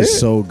 It's They're lit.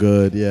 so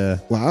good, yeah.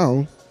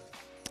 Wow.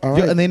 All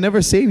right. And they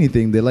never say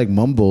anything. They like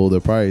mumble the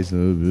price.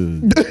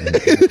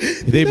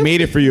 They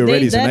made it for you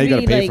already, so now you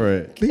gotta pay for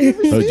it. They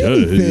never say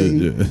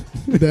anything.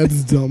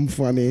 That's dumb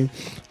funny.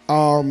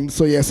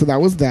 So that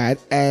was that.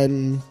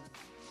 And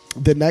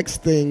the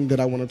next thing that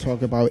I want to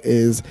talk about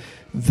is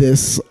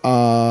this.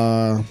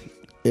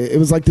 It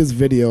was like this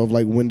video of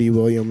like Wendy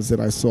Williams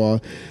that I saw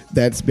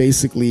that's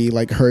basically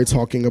like her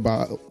talking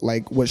about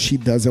like what she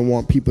doesn't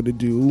want people to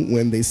do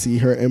when they see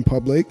her in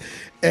public.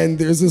 And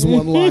there's this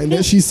one line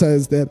that she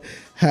says that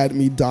had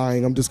me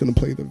dying. I'm just going to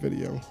play the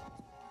video.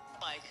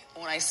 Like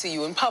when I see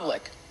you in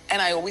public,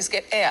 and I always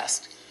get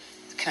asked,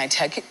 can I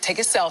take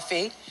a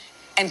selfie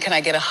and can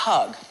I get a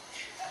hug?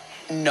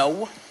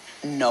 No,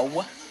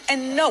 no,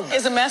 and no.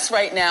 It's a mess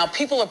right now.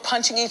 People are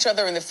punching each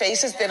other in the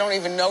faces. They don't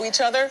even know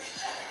each other.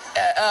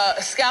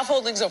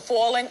 Scaffoldings are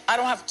falling. I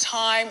don't have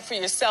time for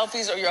your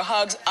selfies or your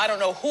hugs. I don't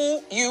know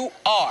who you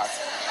are.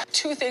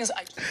 Two things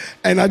I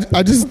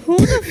just who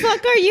the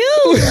fuck are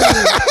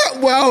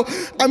you? Well,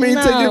 I mean,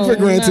 take it for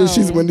granted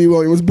she's Wendy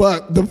Williams,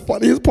 but the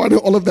funniest part of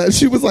all of that,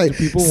 she was like,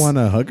 do people want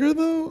to hug her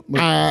though?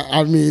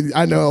 I mean,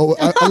 I know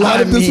a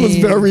lot of this was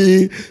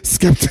very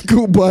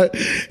skeptical, but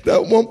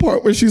that one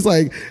part where she's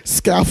like,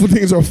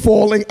 scaffoldings are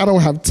falling, I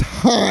don't have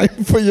time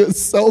for your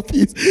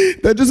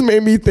selfies, that just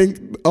made me think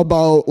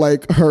about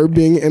like her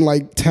being in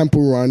like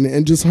Temple Run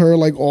and just her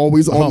like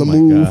always on the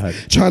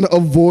move, trying to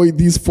avoid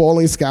these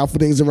falling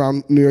scaffoldings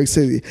around New York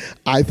City.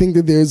 I think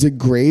that there's a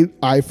great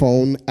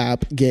iPhone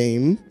app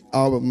game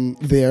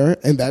there,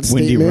 and that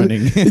Wendy statement.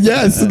 Running.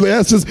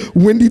 yes, just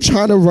Wendy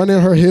trying to run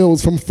in her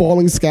heels from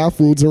falling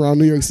scaffolds around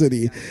New York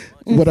City.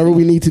 Whatever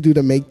we need to do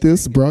to make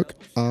this, Brooke,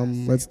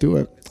 let's do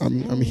it.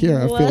 I'm here.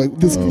 I feel like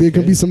there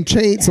could be some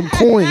change, some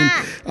coin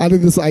out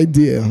of this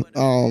idea.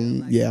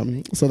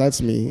 So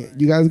that's me.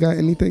 You guys got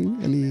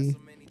anything?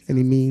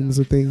 Any memes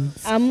or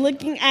things? I'm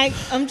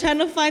trying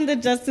to find the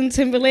Justin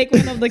Timberlake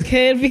one of the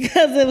kid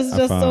because it was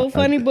just so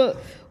funny. But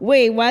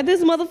wait, why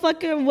this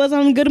motherfucker was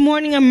on Good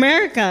Morning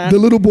America? The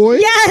little boy?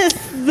 Yes,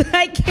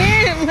 I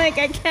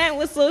can't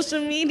with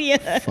social media.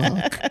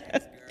 Fuck.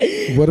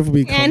 What if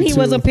we come And he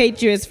was a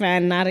Patriots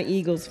fan, not an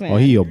Eagles fan. Oh,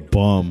 he a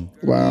bum.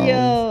 Wow.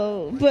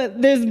 Yo,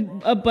 but there's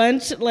a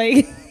bunch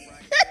like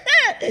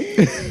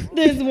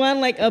there's one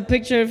like a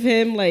picture of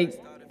him like.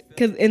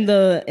 Because in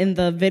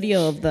the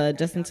video of the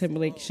Justin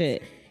Timberlake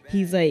shit,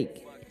 he's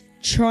like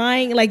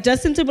trying, like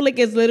Justin Timberlake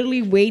is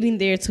literally waiting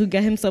there to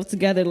get himself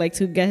together, like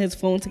to get his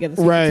phone together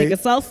so he can take a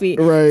selfie.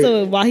 Right.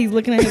 So while he's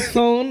looking at his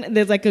phone,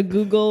 there's like a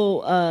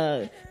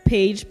Google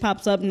page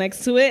pops up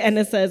next to it, and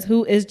it says,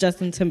 "Who is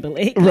Justin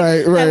Timberlake?"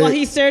 Right. And while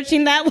he's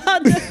searching that,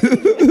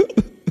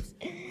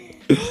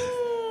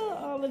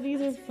 all of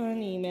these is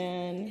funny,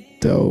 man.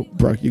 Dope.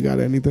 Brooke, you got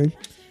anything?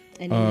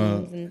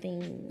 And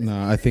things.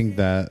 No, I think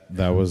that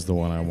was the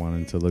one I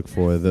wanted to look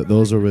for.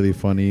 Those are really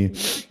funny.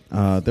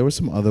 There were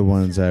some other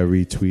ones I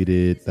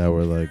retweeted that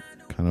were like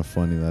kind of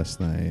funny last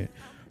night.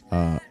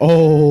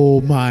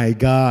 Oh my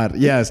God.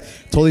 Yes.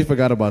 Totally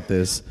forgot about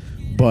this.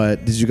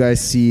 But did you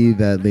guys see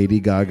that Lady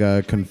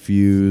Gaga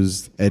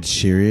confused Ed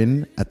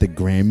Sheeran at the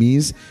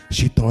Grammys?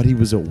 She thought he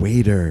was a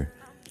waiter.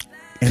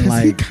 And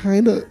like he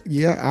kind of,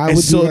 I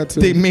would do that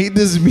too. They made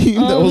this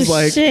meme that was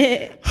like,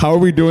 shit. How are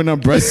we doing on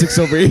breadsticks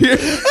over here?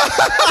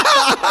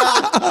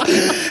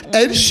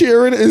 Ed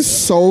Sheeran is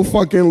so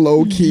fucking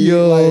low key.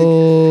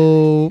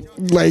 Yo.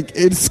 Like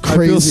it's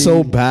crazy. I feel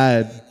so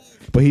bad.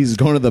 But he's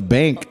going to the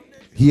bank.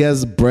 He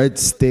has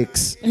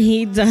breadsticks.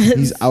 He does.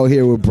 He's out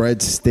here with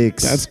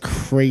breadsticks. That's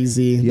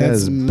crazy. He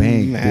That's has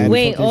bank.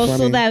 Wait, also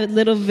funny. that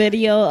little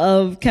video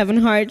of Kevin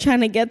Hart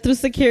trying to get through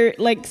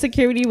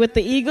security with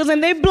the Eagles,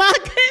 and they block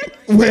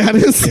him. Wait, I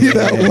didn't see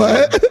that.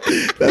 What?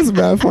 That's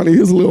mad funny.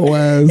 His little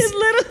ass. His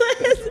little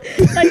ass.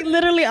 Like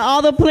literally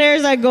all the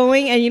players are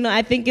going, and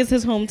I think it's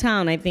his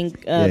hometown. I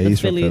think the he's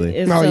from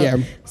Philly.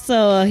 Philly.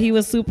 So he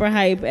was super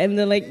hype, and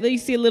then like you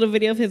see a little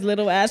video of his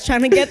little ass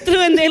trying to get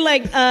through, and they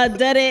like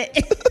did it.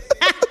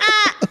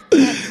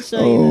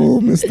 Oh,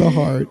 Mr.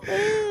 Hart.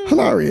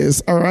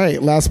 Hilarious. All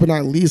right. Last but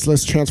not least,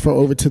 let's transfer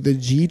over to the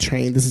G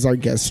train. This is our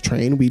guest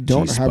train. We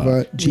don't have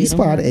a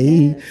G-spot.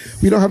 We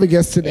don't have a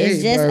guest today.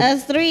 It's just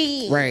us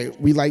three. Right.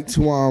 We like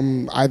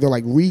to either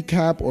like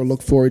recap or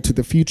look forward to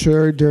the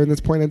future during this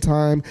point in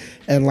time.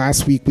 And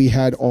last week we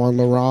had on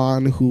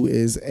Laurent, who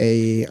is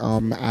a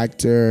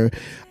actor.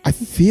 I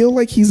feel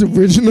like he's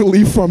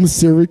originally from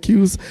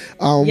Syracuse.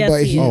 Yes,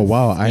 but he is. Oh,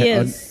 wow.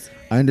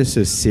 I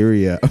understood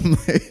Syria. I'm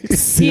like,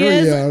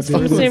 Syria. He is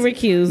from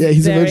Syracuse. Yeah,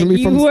 he's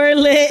originally from. You were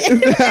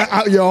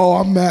lit. Yo,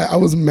 I'm mad. I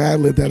was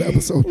mad lit that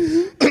episode.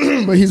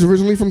 But he's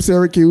originally from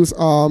Syracuse.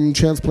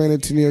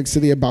 Transplanted to New York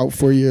City about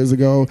 4 years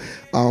ago.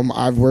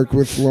 I've worked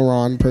with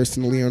Laurent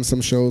personally on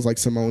some shows like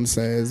Simone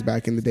Says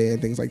back in the day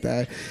and things like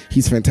that.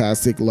 He's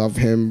fantastic. Love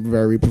him.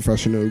 Very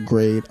professional.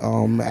 Great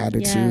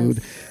attitude.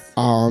 Yes.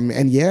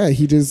 And yeah,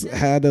 he just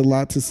had a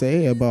lot to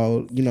say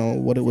about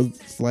what it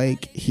was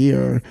like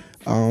here.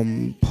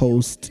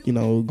 post,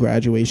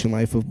 graduation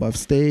life of Buff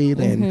State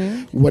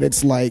and what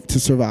it's like to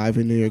survive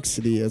in New York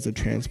City as a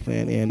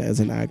transplant and as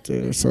an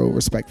actor. So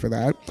respect for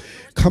that.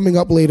 Coming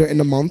up later in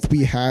the month,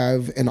 we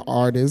have an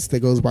artist that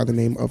goes by the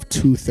name of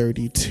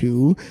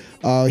 232.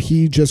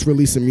 He just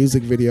released a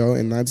music video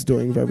and that's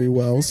doing very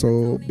well.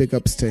 So big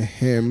ups to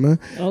him.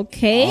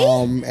 Okay.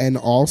 And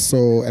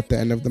also at the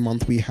end of the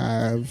month, we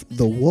have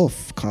The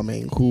Wolf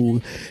coming,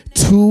 who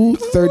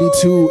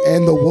 232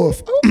 and The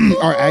Wolf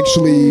are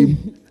actually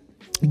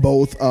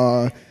both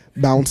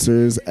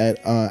bouncers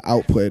at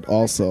Output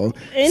also.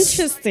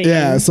 Interesting.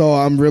 Yeah, so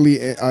I'm really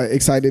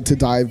excited to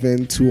dive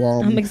into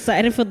I'm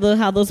excited for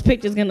how those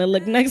pictures gonna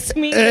look next to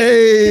me.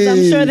 Hey. 'Cause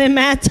I'm sure they're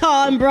mad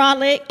tall and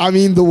brolic. I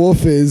mean, The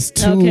Wolf is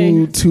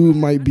Okay. two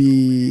might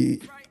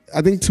be,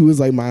 I think 2 is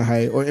like my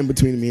height or in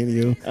between me and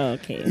you.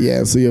 Okay.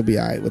 Yeah, so you'll be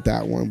all right with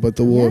that one. But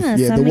The Wolf,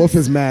 Yes, The Wolf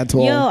is mad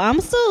tall. Yo, I'm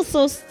still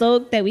so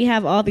stoked that we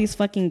have all these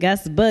fucking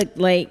guests booked.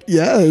 Like,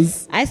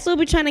 yes. I still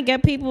be trying to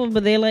get people,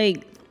 but they're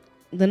like,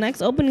 the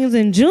next opening is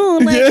in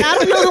June. Like, I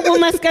don't know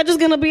what my schedule's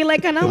gonna be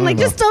like, and I'm like,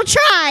 just still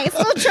try.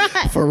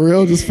 For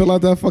real, just fill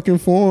out that fucking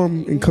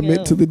form and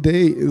commit to the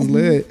date. Is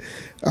lit.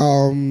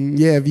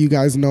 If you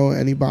guys know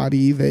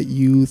anybody that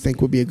you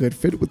think would be a good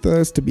fit with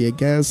us to be a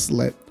guest,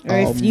 or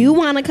if you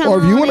want to come,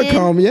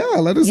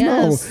 let us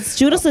know.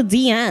 Shoot us a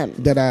DM.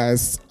 That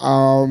ass.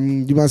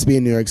 You must be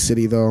in New York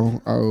City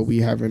though. We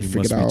haven't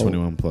figured out.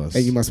 21 plus.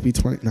 And you must be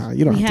 20. Nah,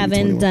 you don't. We have to be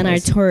haven't done our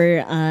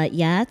tour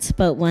yet,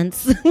 but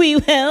once we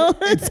will,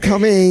 it's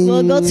coming.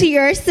 We'll go to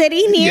your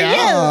city near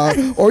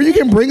you. Or you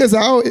can bring us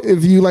out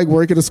if you like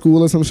work at a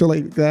school or some shit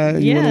like that.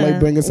 And you want to like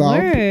bring us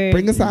out.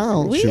 Bring us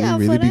out. Should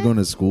we really be going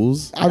to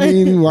schools? I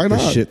mean, why not?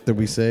 The shit that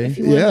we say.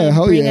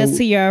 Hell bring us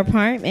to your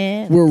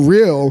apartment. We're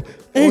real.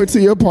 Or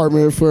to your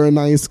apartment for a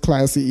nice,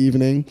 classy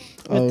evening.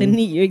 With the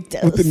New York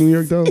Dose. With the New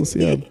York Dose,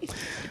 yeah.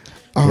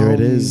 There it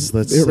is.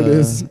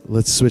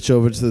 Let's switch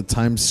over to the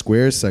Times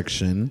Square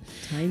section.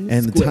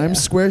 The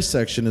Times Square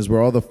section is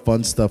where all the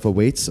fun stuff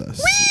awaits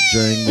us.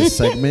 During this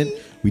segment,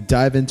 we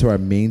dive into our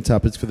main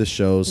topics for the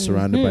show,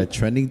 surrounded by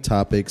trending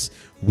topics,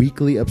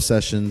 weekly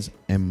obsessions,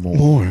 and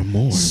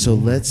more. So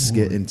let's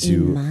get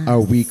into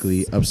our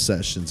weekly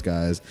obsessions,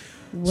 guys.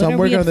 So I'm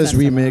working on this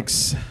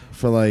remix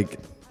for like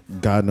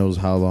God knows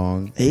how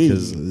long,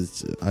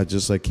 because I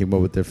just like came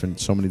up with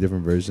so many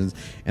different versions,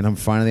 and I'm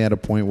finally at a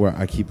point where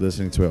I keep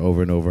listening to it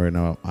over and over,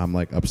 and I'm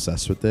like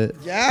obsessed with it.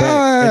 Yes,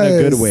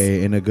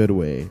 in a good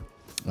way.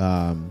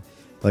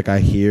 Like I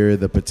hear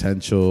the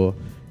potential,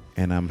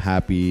 and I'm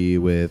happy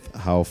with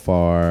how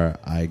far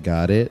I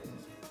got it,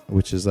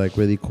 which is like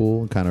really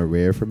cool and kind of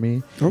rare for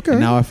me. Okay. And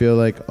now I feel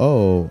like,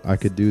 I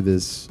could do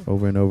this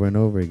over and over and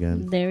over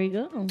again. There we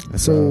go.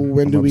 So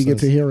when do we get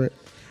to hear it?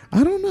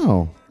 I don't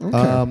know.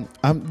 Okay.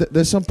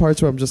 There's some parts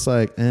where I'm just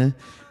like,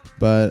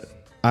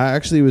 but I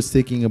actually was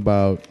thinking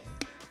about,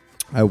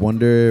 I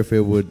wonder if it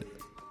would,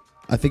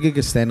 I think it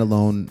could stand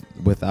alone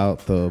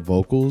without the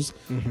vocals.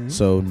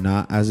 So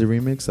not as a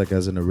remix, like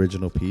as an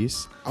original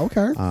piece.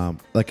 Okay.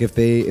 Like if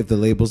the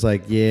label's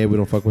like, we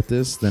don't fuck with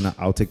this, then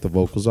I'll take the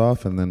vocals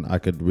off and then I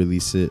could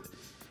release it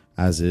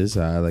as is.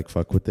 I like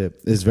fuck with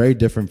it. It's very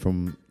different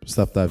from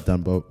stuff that I've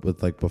done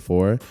with like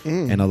before,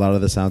 and a lot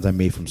of the sounds I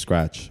made from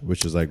scratch,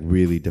 which is like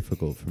really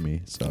difficult for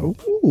me. So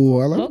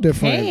I love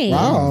different.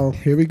 Wow,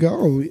 here we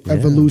go.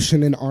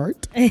 Evolution in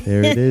art.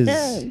 There it is.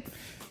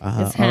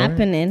 It's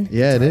happening. Right.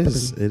 Yeah, it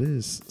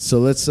is. So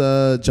let's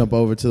jump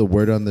over to the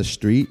word on the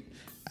street.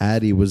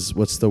 Addie,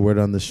 what's the word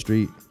on the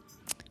street?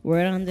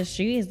 Word on the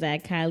street is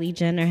that Kylie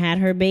Jenner had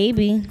her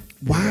baby.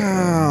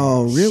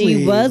 Wow, really?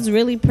 She was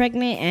really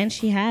pregnant and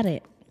she had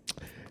it.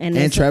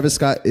 And Travis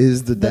Scott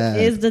is the dad.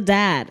 Is the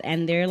dad,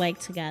 and they're like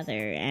together,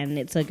 and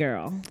it's a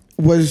girl.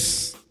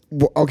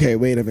 Okay,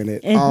 wait a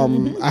minute.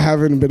 I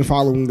haven't been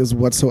following this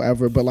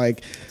whatsoever, but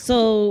like,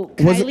 so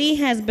Kylie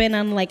has been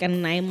on like a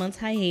 9-month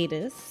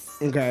hiatus.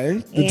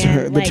 Okay,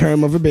 the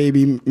term of a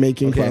baby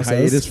making process.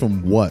 Hiatus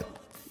from what?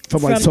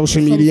 From like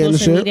social media and shit.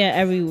 Social media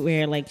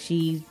everywhere. Like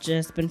she's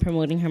just been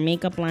promoting her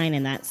makeup line,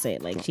 and that's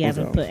it. Like she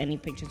hasn't put any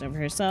pictures of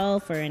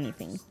herself or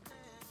anything.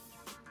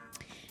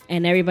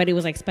 And everybody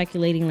was like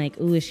speculating, like,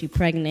 "Ooh, is she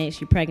pregnant? Is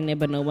she pregnant?"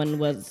 But no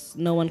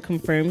one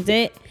confirmed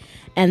it.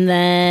 And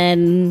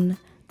then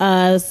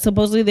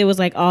supposedly there was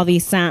like all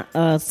these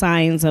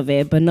signs of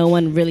it, but no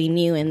one really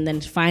knew. And then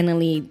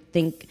finally,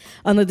 think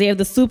on the day of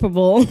the Super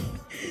Bowl,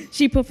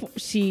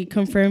 she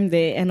confirmed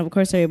it. And of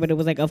course, everybody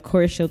was like, "Of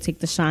course, she'll take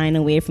the shine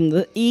away from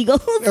the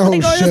Eagles or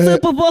the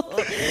Super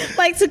Bowl,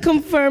 like to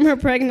confirm her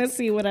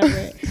pregnancy,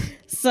 whatever."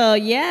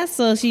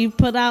 So she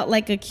put out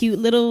like a cute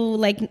little,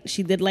 like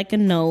she did like a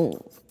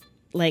note,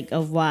 like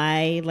of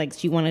why, like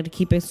she wanted to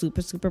keep it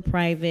super, super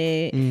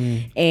private.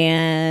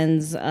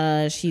 And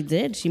she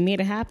made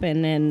it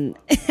happen. And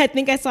I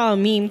think I saw a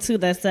meme too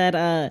that said,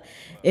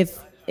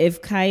 if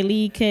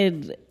Kylie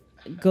could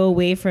go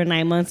away for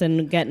 9 months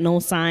and get no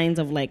signs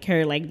of like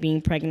her like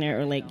being pregnant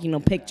or like, you know,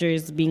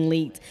 pictures being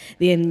leaked,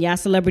 then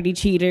celebrity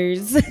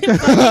cheaters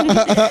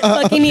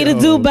fucking need to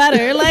do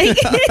better. Like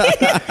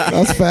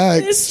that's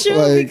facts. It's true,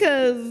 like,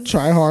 because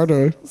try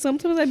harder.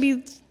 sometimes I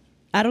be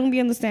I don't be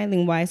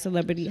understanding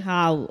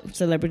how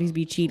celebrities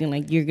be cheating.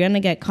 Like, you're gonna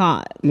get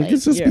caught. Like,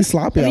 Niggas just be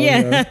sloppy out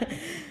here.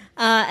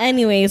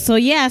 Anyway, so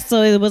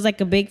it was like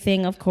a big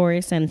thing, of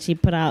course, and she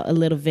put out a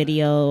little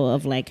video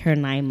of like her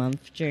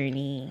 9-month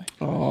journey.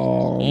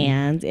 Oh,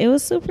 and it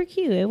was super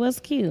cute. It was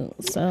cute.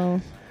 So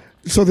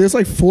there's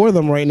like 4 of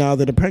them right now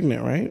that are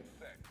pregnant, right?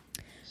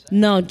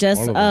 No,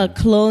 just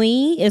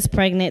Chloe is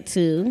pregnant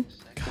too.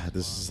 God,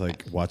 this is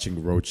like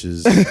watching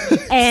roaches.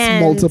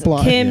 And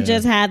multiply. Kim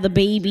just had the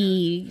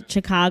baby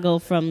Chicago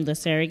from the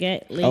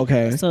surrogate lady.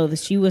 Okay. So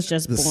she was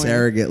just The born.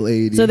 surrogate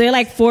lady. So they're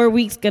like 4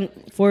 weeks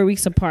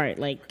apart.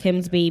 Like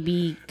Kim's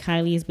baby,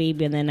 Kylie's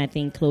baby, and then I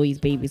think Chloe's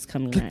baby's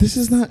coming out. This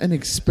is not an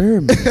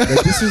experiment.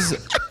 Like, this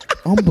is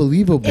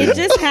unbelievable. It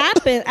just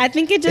happened. I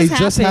think it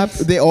just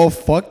happened. They all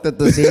fucked at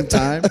the same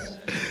time.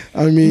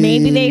 I mean,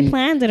 Maybe they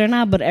planned it or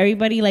not, but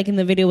everybody like in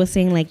the video was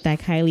saying like that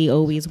Kylie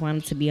always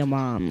wanted to be a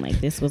mom.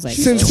 Like this was like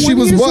since she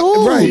was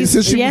what? Right.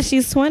 Since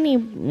she's 20.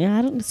 Yeah,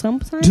 I don't.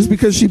 Sometimes just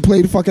because she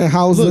played fucking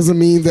house doesn't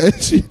mean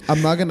that she.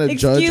 I'm not gonna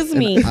judge. Excuse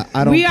me.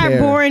 I don't we care. are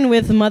born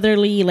with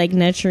motherly like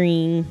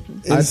nurturing.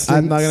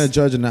 I'm not gonna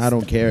judge, and I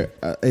don't care.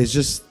 It's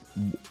just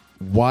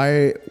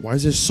why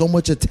is there so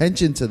much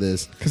attention to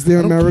this? Because they're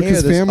I don't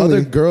America's care. There's family.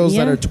 other girls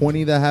that Yeah. are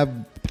 20 that have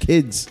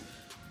kids.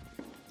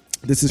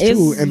 This is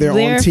true, and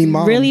they're on Teen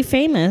Mom. Really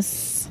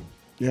famous.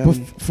 Yeah, But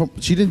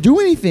she didn't do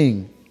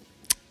anything.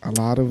 a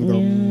lot of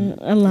them.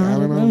 A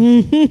lot I of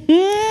don't them.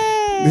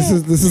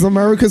 This is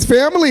America's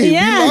family.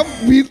 Yeah.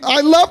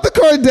 I love the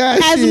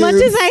Kardashians. As much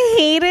as I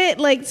hate it,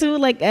 like too,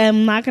 like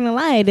I'm not gonna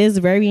lie, it is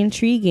very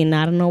intriguing.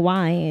 I don't know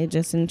why, it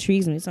just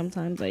intrigues me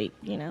sometimes. Like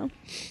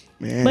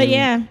Man, but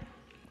yeah,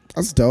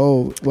 that's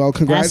dope. Well,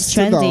 congrats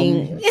That's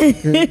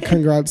to them.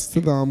 Congrats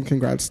to them.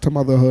 Congrats to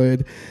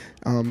motherhood,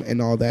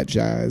 and all that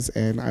jazz.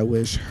 And I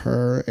wish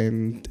her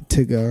and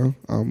Tigger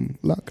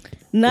luck.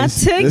 not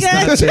It's Tigger.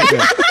 not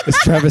Tigger.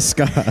 It's Travis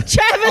Scott.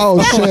 Travis.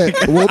 Oh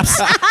shit!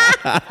 Whoops.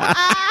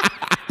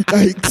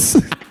 Yikes.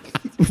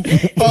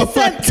 He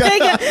said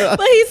Tigger,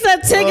 but he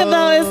said Tigger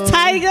though is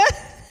Tiger.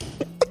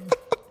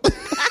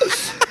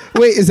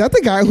 Wait, is that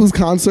the guy whose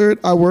concert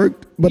I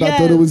worked? But I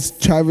thought it Yes. was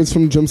Travis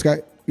from Gym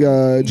Class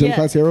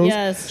Heroes.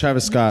 Yes,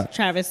 Travis Scott.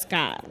 Travis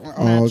Scott, not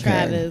okay.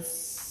 Travis.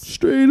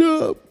 Straight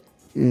up.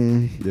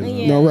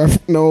 Yeah.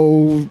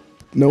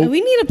 No.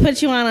 We need to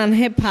put you on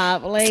hip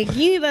hop. Like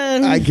you need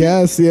to. I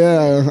guess,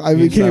 yeah. I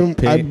became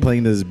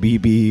playing this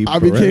BB. I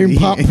became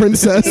pop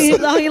princess.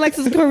 All he likes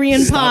is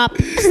Korean pop.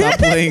 Stop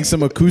playing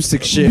some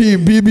acoustic shit.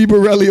 BB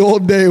Borelli all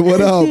day. What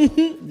up?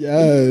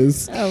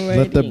 Yes.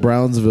 Let the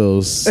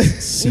Brownsvilles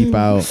seep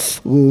out.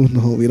 Ooh,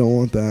 no, we don't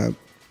want that.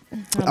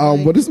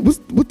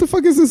 What the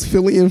fuck is this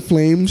Philly and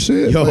Flame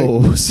shit?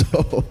 Yo,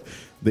 so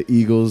the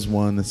Eagles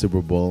won the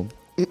Super Bowl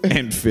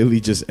and Philly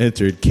just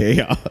entered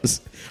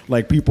chaos.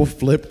 Like people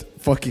flipped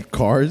fucking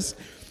cars.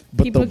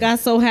 But People got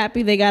so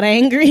happy they got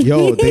angry.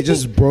 Yo, they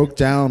just broke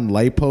down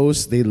light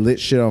posts. They lit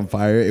shit on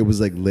fire. It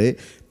was like lit.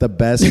 The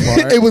best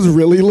part. It was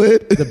really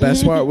lit. The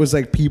best part was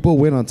like people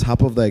went on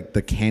top of like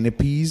the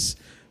canopies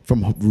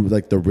from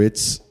like the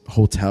Ritz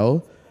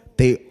Hotel.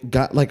 They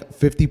got like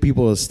 50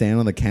 people to stand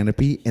on the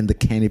canopy, and the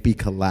canopy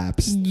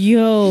collapsed.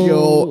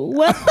 Yo.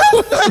 What?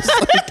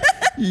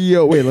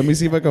 Yo, wait, let me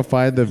see if I can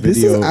find the video.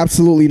 This is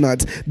absolutely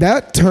nuts.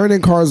 That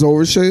turning cars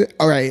over shit.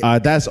 All right.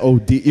 That's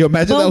OD. Yo,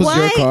 imagine But that was why?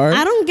 your car.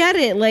 I don't get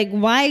it. Like,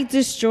 why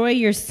destroy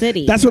your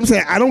city? That's what I'm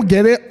saying. I don't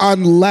get it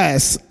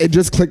unless it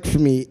just clicked for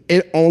me.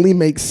 It only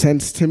makes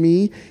sense to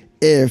me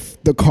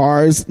if the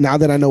cars, now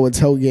that I know what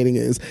tailgating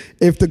is,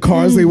 if the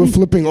cars they were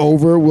flipping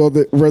over were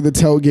the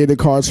tailgated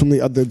cars from the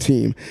other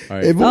team. All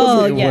right. If it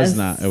was, yes. was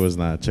not. It was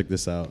not. Check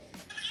this out.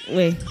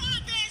 Wait.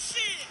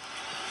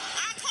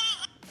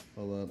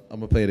 Hold on. I'm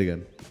going to play it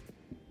again.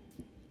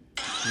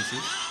 You see?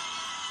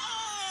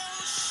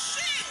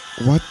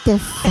 what the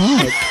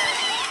fuck?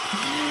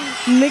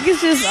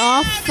 Niggas just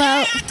all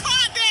felt.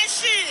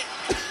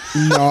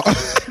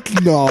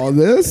 No,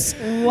 this.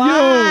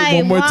 Why?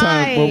 One more Why?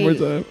 time. One more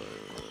time.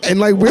 And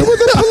like, where were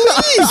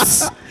the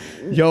police?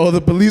 Yo,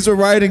 the police are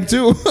rioting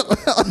too.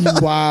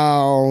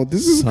 Wow,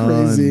 this is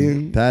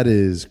crazy. That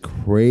is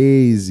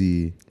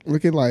crazy.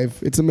 Look at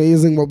life. It's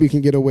amazing what we can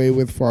get away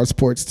with for our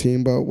sports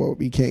team, but what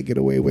we can't get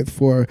away with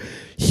for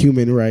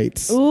human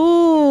rights.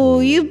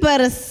 Ooh, you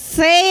better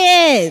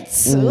say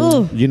it.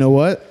 Ooh. You know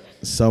what?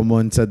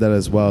 Someone said that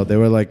as well. They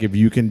were like, if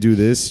you can do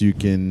this, you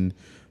can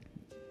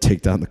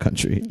take down the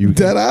country.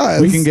 Dead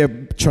ass. We can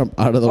get Trump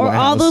out of the Or White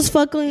all House. those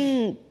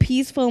fucking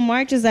peaceful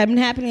marches that have been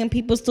happening and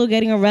people still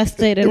getting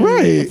arrested and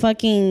Right.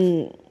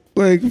 fucking.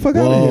 Like, fuck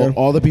out of Well, here.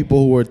 all the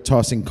people who were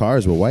tossing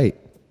cars were white.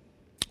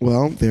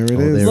 Well, there it Oh,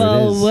 is. there it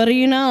Well, is. what do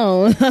you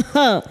know?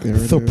 There it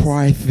is.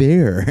 right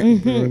there.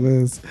 There it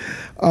is.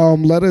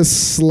 Let us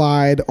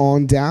slide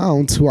on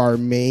down to our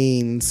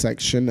main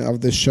section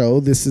of the show.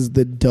 This is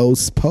the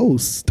Dose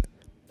Post.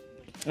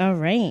 All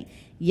right.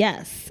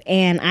 Yes.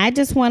 And I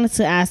just wanted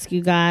to ask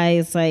you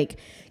guys, like,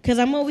 because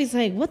I'm always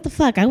like, what the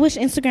fuck? I wish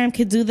Instagram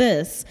could do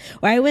this.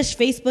 Or I wish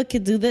Facebook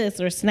could do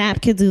this. Or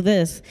Snap could do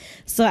this.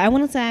 So I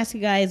wanted to ask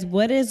you guys,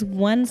 what is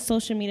one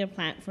social media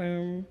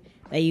platform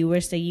that you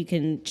wish that you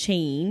can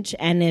change?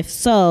 And if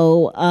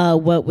so,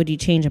 what would you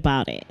change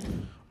about it?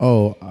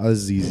 Oh,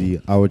 that's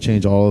easy. I would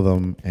change all of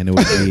them, and it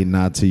would be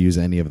not to use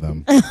any of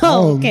them.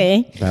 Oh,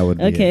 okay. That would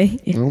be okay.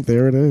 it. Oh,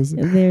 there it is.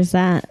 There's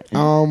that.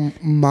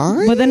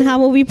 Mine. But then how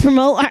will we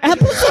promote our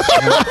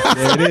episode?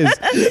 There it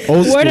is.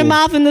 Old Word of school.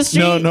 mouth in the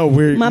street. No,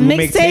 we'll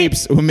make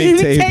tapes. We'll make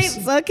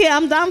tapes. Okay,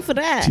 I'm down for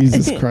that.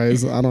 Jesus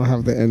Christ, I don't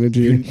have the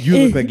energy. You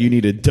look like you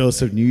need a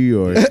dose of New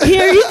York.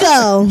 Here you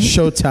go.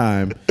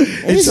 Showtime.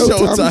 It's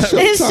showtime.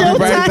 It's showtime.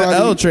 Ride the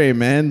L train,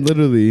 man.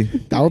 Literally.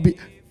 That would be.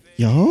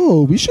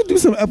 Yo, we should do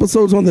some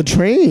episodes on the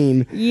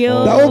train.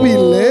 Yo, that would be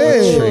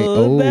lit.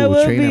 That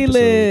would train be episode.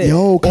 lit.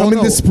 Yo, come in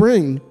the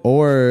spring.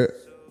 Or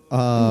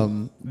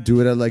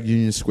do it at like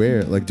Union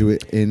Square. Like do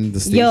it in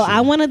the station. Yo,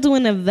 I want to do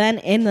an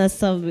event in the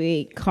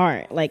subway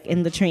cart, like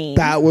in the train.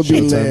 That would be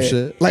Showtime lit.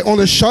 shit. Like on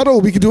the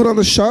shuttle, we could do it on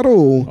the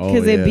shuttle.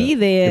 Because it'd be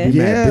there. It'd be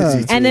mad Yeah.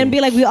 busy, too. And then be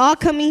like, we all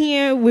coming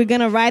here. We're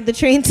gonna ride the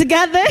train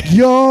together.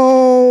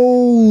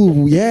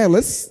 Yo, yeah, we can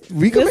Let's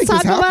make this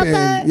talk about happen.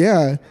 that.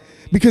 Yeah,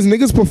 because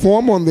niggas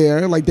perform on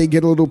there, like they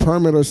get a little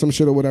permit or some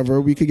shit or whatever.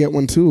 We could get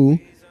one too.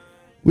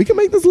 We can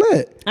make this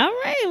lit. All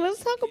right,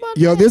 let's talk about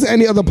Yo, that. if there's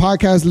any other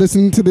podcast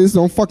listening to this,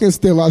 don't fucking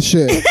steal our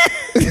shit.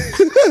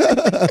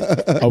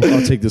 I'll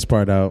take this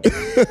part out.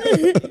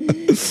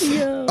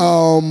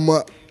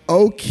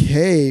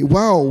 Okay.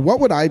 Well, what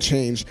would I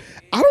change?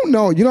 I don't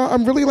know. You know,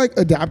 I'm really like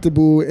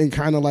adaptable and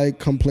kind of like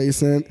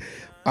complacent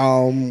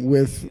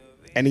with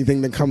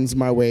anything that comes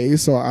my way.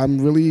 So I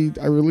really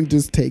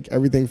just take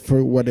everything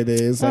for what it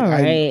is. All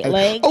right,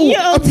 you're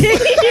you're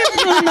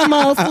doing the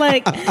most.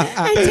 Like,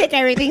 I take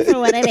everything for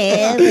what it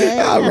is.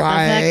 All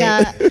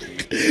right.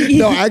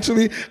 No,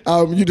 actually,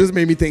 you just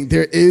made me think.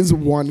 There is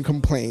one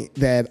complaint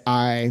that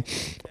I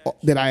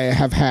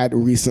have had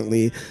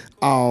recently.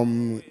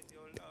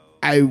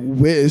 I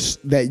wish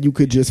that you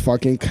could just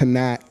fucking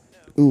connect.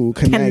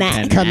 That's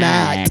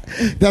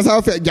how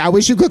I feel. I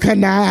wish you could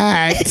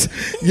connect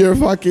your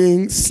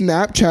fucking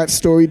Snapchat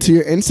story to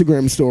your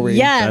Instagram story.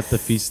 Yes, That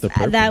defeats the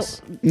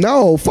purpose.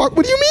 No, fuck.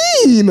 What do you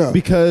mean?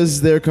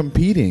 Because they're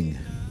competing.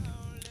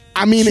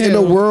 I mean, in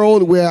a True.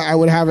 world where I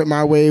would have it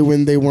my way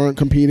when they weren't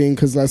competing,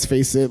 because let's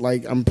face it,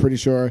 like I'm pretty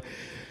sure.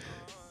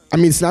 I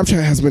mean,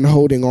 Snapchat has been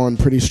holding on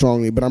pretty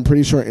strongly, but I'm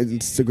pretty sure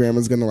Instagram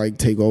is gonna like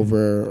take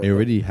over. It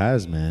already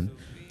has, man.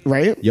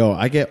 Right? Yo,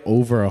 I get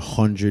over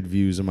 100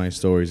 views in my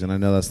stories, and I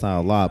know that's not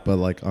a lot, but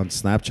like on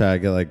Snapchat, I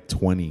get like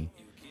 20.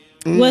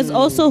 Was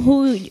also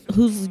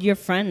who's your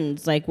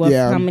friends? Like,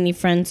 how many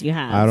friends you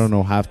have? I don't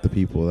know half the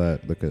people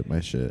that look at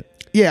my shit.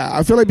 Yeah,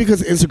 I feel like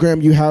because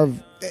Instagram, you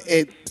have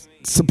it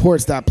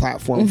supports that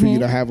platform for you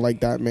to have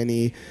like that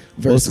many.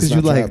 Well, it's Versus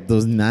because you Snapchat. like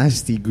those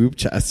nasty group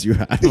chats you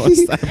have on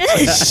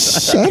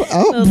Snapchat. Shut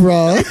up,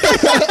 bro.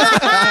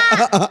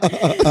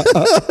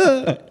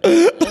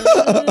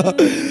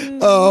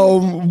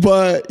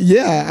 But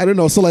yeah, I don't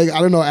know. So like, I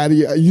don't know,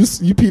 Addie, you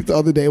peeped the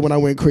other day when I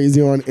went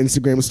crazy on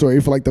Instagram story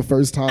for like the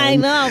first time. I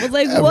know. I was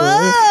like, ever.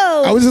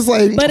 whoa. I was just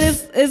like, but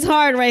it's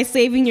hard, right?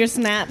 Saving your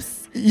snaps.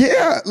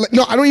 yeah, like,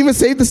 no, I don't even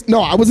save this.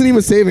 No, I wasn't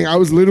even saving. I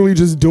was literally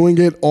just doing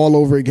it all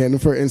over again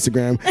for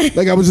Instagram.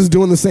 Like I was just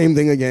doing the same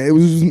thing again. It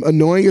was just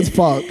annoying as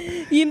fuck.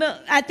 You know,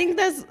 I think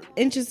that's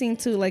interesting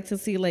too, like to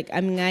see, like,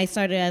 I mean, I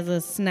started as a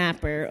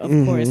snapper, of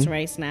course,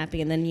 right? Snapping,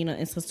 and then, you know,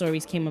 Insta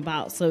stories came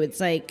about. So it's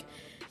like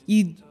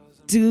you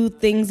do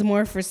things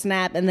more for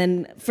Snap, and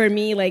then for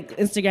me, like,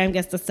 Instagram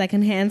gets the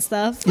secondhand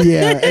stuff.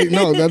 Yeah,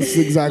 no, that's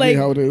exactly Like,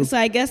 how it is. So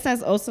I guess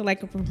that's also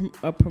like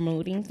a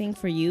promoting thing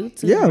for you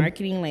too. Yeah.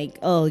 Marketing, like,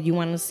 oh, you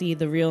want to see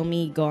the real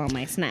me, go on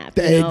my Snap.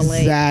 You know,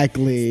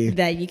 Exactly. like,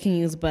 that you can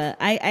use. But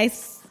I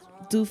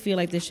do feel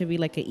like there should be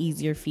like an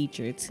easier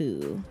feature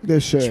to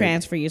There should.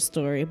 transfer your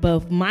story.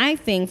 But my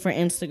thing for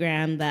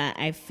Instagram that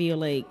I feel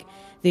like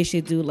they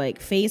should do like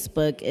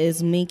Facebook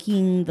is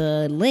making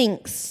the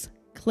links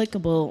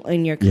clickable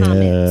in your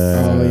comments.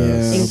 Oh,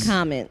 yeah. In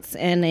comments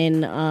and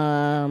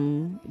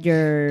in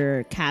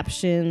your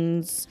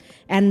captions,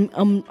 and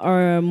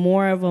or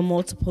more of a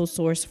multiple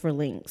source for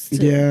links too.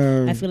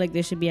 Yeah. I feel like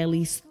there should be at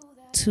least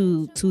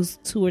two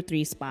or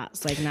three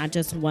spots, like not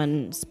just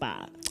one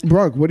spot.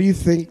 Brooke, what do you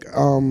think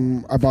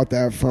about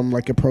that from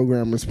like a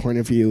programmer's point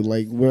of view?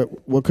 Like,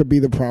 what could be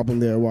the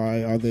problem there?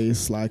 Why are they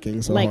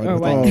slacking so Like, hard? or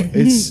with what? that? Oh,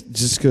 it's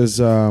just because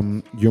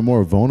you're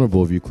more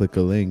vulnerable if you click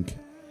a link.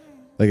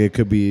 Like it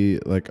could be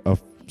like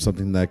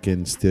something that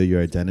can steal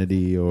your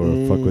identity or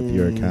fuck with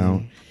your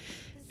account.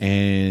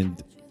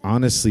 And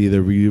honestly,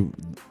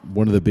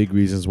 one of the big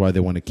reasons why they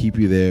want to keep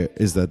you there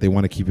is that they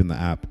want to keep you in the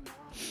app.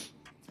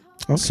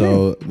 Okay.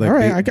 So, like, all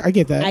right, I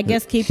get that. I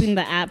guess keeping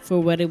the app for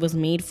what it was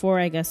made for,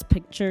 I guess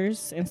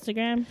pictures,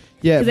 Instagram.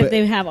 Yeah, Because if but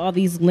they have all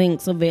these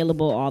links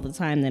available all the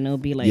time, then it'll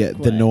be like, then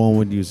what? no one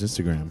would use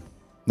Instagram.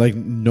 Like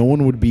no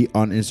one would be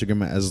on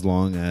Instagram as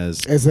long as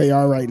they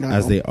are right now.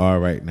 as they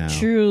are right now.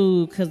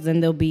 True, because then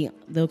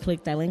they'll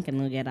click that link and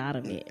they'll get out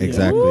of it.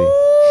 Exactly.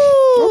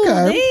 Ooh,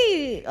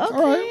 Okay. Okay.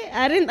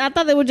 right. I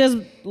thought they were just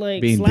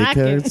like Being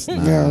slacking. dickheads.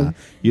 Nah. Yeah.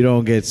 You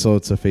don't get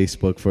sold to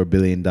Facebook for $1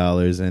 billion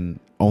and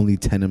only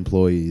 10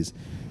 employees.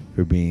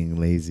 for being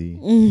lazy.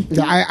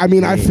 I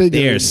mean, I figured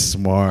they're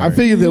smart. I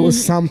figured there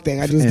was something.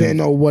 I just didn't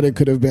know what it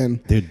could have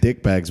been. They're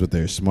dick bags, but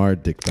they're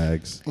smart dick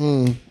bags.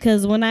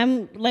 Because when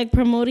I'm like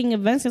promoting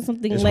events or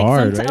something, It's like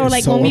hard, right? or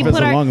like So when we if it's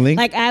put a our long link-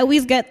 like I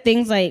always get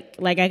things like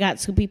I got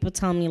 2 people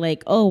telling me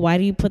like, oh, why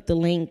do you put the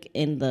link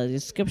in the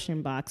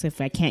description box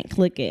if I can't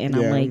click it? And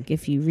I'm like,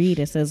 if you read,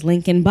 it says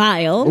link in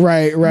bio.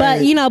 Right.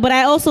 But but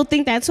I also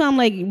think that too. I'm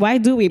like, why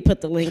do we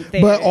put the link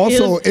there? But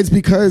also, it's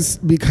because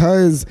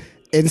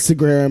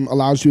Instagram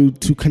allows you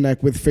to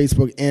connect with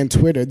Facebook and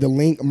Twitter. The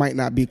link might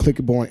not be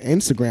clickable on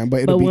Instagram,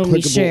 but it'll be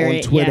clickable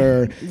on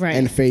Twitter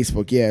and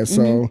Facebook. Yeah,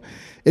 so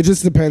it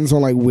just depends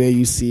on like where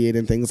you see it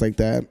and things like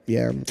that.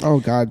 Yeah. Oh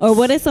God. Or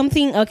what is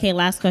something? Okay,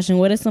 last question.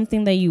 What is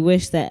something that you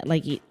wish that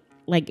like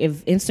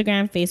if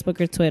Instagram,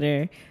 Facebook, or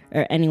Twitter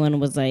or anyone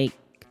was like,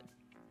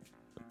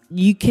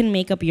 you can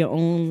make up your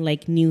own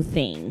like new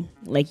thing,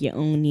 like your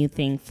own new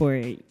thing for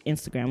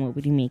Instagram. What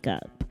would you make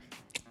up?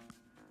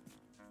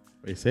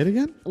 Wait, say it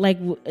again? Like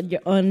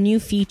a new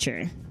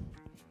feature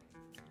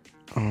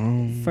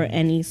for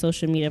any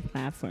social media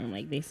platform.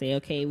 Like they say,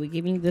 okay, we're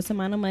giving you this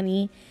amount of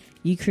money,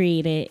 you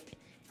create it,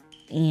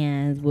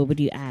 and what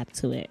would you add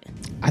to it?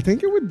 I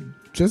think it would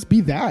just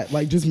be that,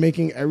 like just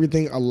making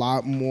everything a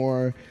lot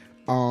more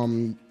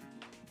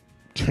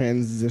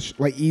transition,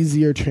 like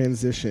easier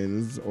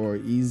transitions or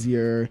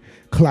easier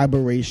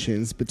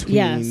collaborations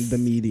between the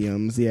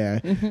mediums. Yeah,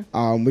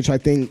 which I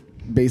think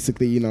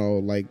basically,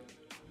 like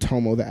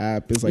Tomo the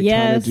app is like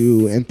trying to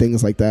do and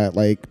things like that,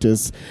 like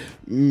just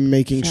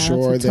making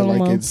sure that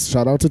like it's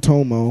shout out to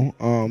Tomo,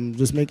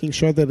 just making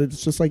sure that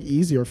it's just like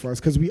easier for us,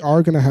 because we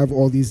are going to have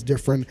all these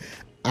different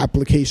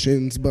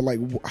applications, but like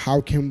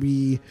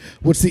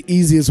what's the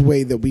easiest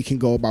way that we can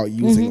go about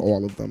using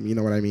all of them, you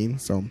know what I mean?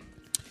 So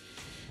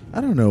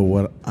I don't know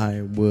what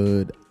I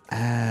would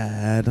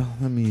add.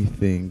 Let me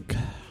think.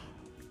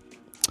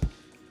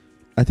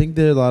 I think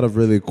there are a lot of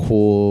really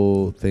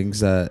cool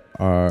things that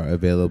are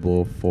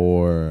available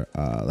for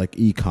like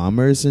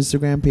e-commerce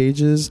Instagram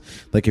pages.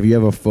 Like if you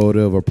have a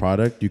photo of a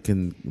product, you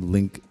can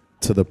link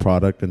to the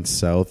product and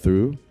sell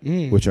through,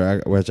 which I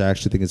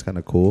actually think is kind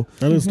of cool.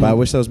 But I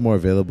wish that was more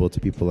available to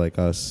people like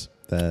us,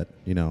 that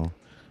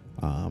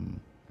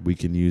we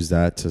can use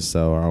that to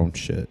sell our own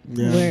shit.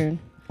 Yeah.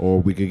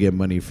 Or we could get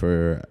money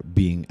for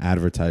being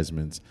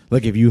advertisements.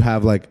 Like if you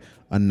have like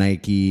a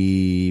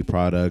Nike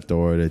product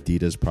or an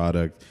Adidas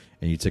product,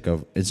 and you take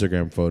an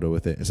Instagram photo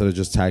with it, instead of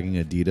just tagging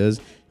Adidas,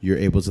 you're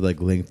able to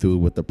like link through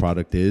what the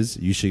product is.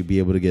 You should be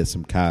able to get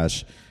some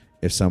cash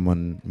if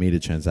someone made a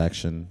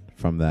transaction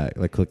from that,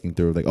 like clicking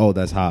through, like, oh,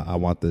 that's hot, I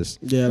want this.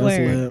 Yeah, that's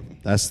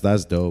lit.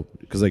 That's dope,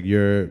 because like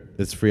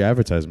it's free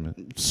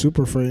advertisement,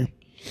 super free.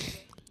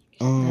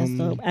 That's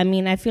dope. I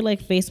mean, I feel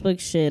like Facebook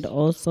should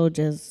also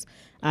just,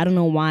 I don't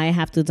know why I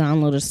have to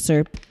download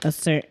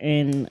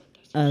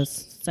a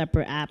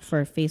separate app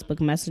for Facebook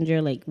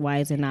Messenger. Like, why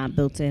is it not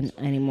built in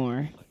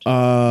anymore?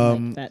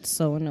 Like, that's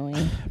so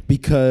annoying.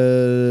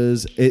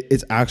 Because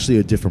it's actually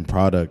a different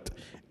product,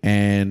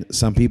 and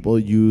some people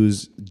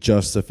use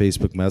just the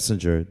Facebook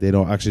Messenger. They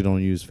don't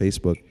use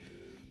Facebook.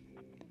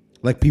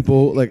 Like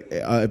people, like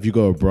if you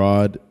go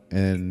abroad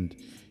and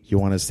you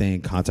want to stay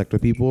in contact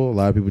with people, a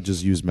lot of people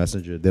just use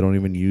Messenger. They don't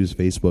even use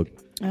Facebook.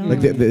 Like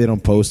they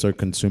don't post or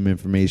consume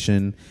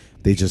information.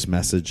 They just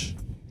message.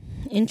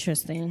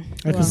 Interesting.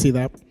 I can see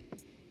that.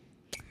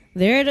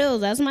 There it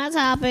is. That's my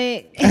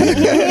topic.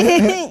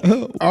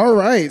 All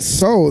right.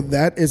 So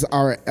that is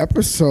our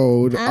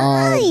episode.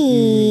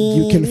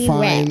 You can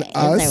find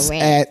us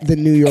at the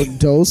New York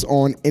Dose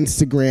on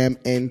Instagram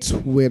and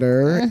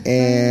Twitter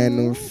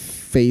and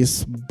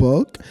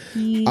Facebook.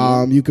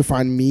 You can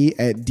find me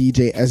at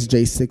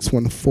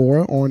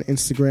DJSJ614 on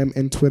Instagram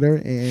and Twitter,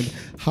 and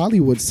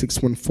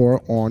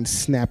Hollywood614 on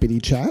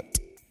Snappity Chat.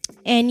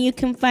 And you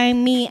can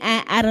find me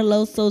at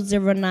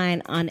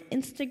Adeloso09 on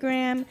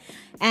Instagram,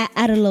 at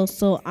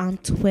Adeloso on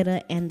Twitter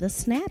and the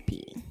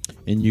Snappy.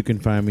 And you can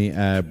find me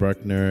at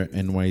Bruckner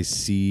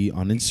NYC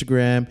on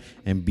Instagram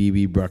and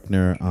BB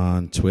Bruckner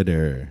on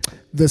Twitter.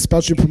 The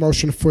special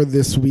promotion for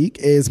this week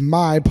is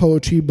my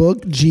poetry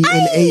book,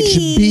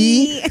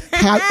 GNHB,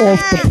 hot off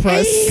the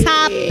press.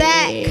 Cop that.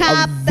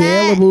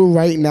 Available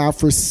right now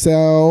for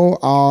sale.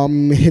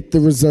 Hit the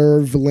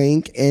reserve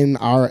link in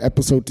our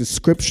episode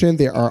description.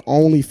 There are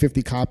only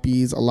 50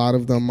 copies. A lot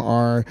of them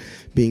are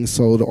being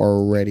sold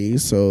already,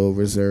 so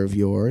reserve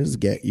yours.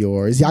 Get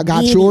yours. Y'all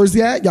got yours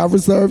yet? Y'all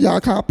reserved y'all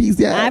copies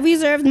yet? I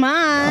reserved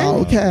mine.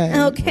 Okay.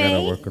 I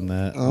gotta work on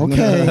that.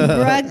 Okay.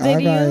 Brooke,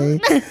 did you?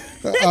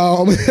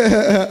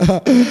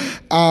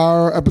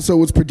 Our episode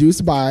was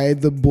produced by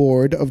the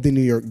board of the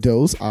New York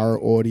Dose.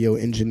 Our audio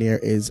engineer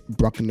is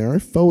Bruckner.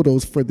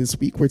 Photos for this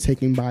week were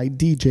taken by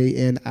DJ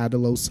and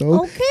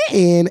Adeloso.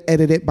 Okay. And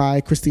edited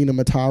by Christina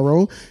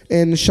Mataro.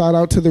 And shout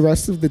out to the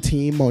rest of the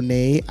team,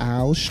 Monet,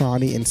 Al,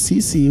 Shawnee, and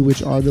Cece,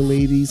 which are the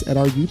ladies at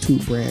our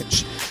YouTube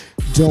branch.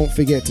 Don't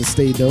forget to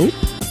stay dope.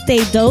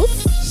 Stay dope.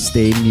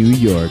 Stay New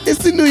York.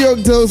 It's the New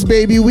York Dose,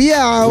 baby. We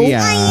out. We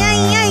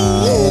out.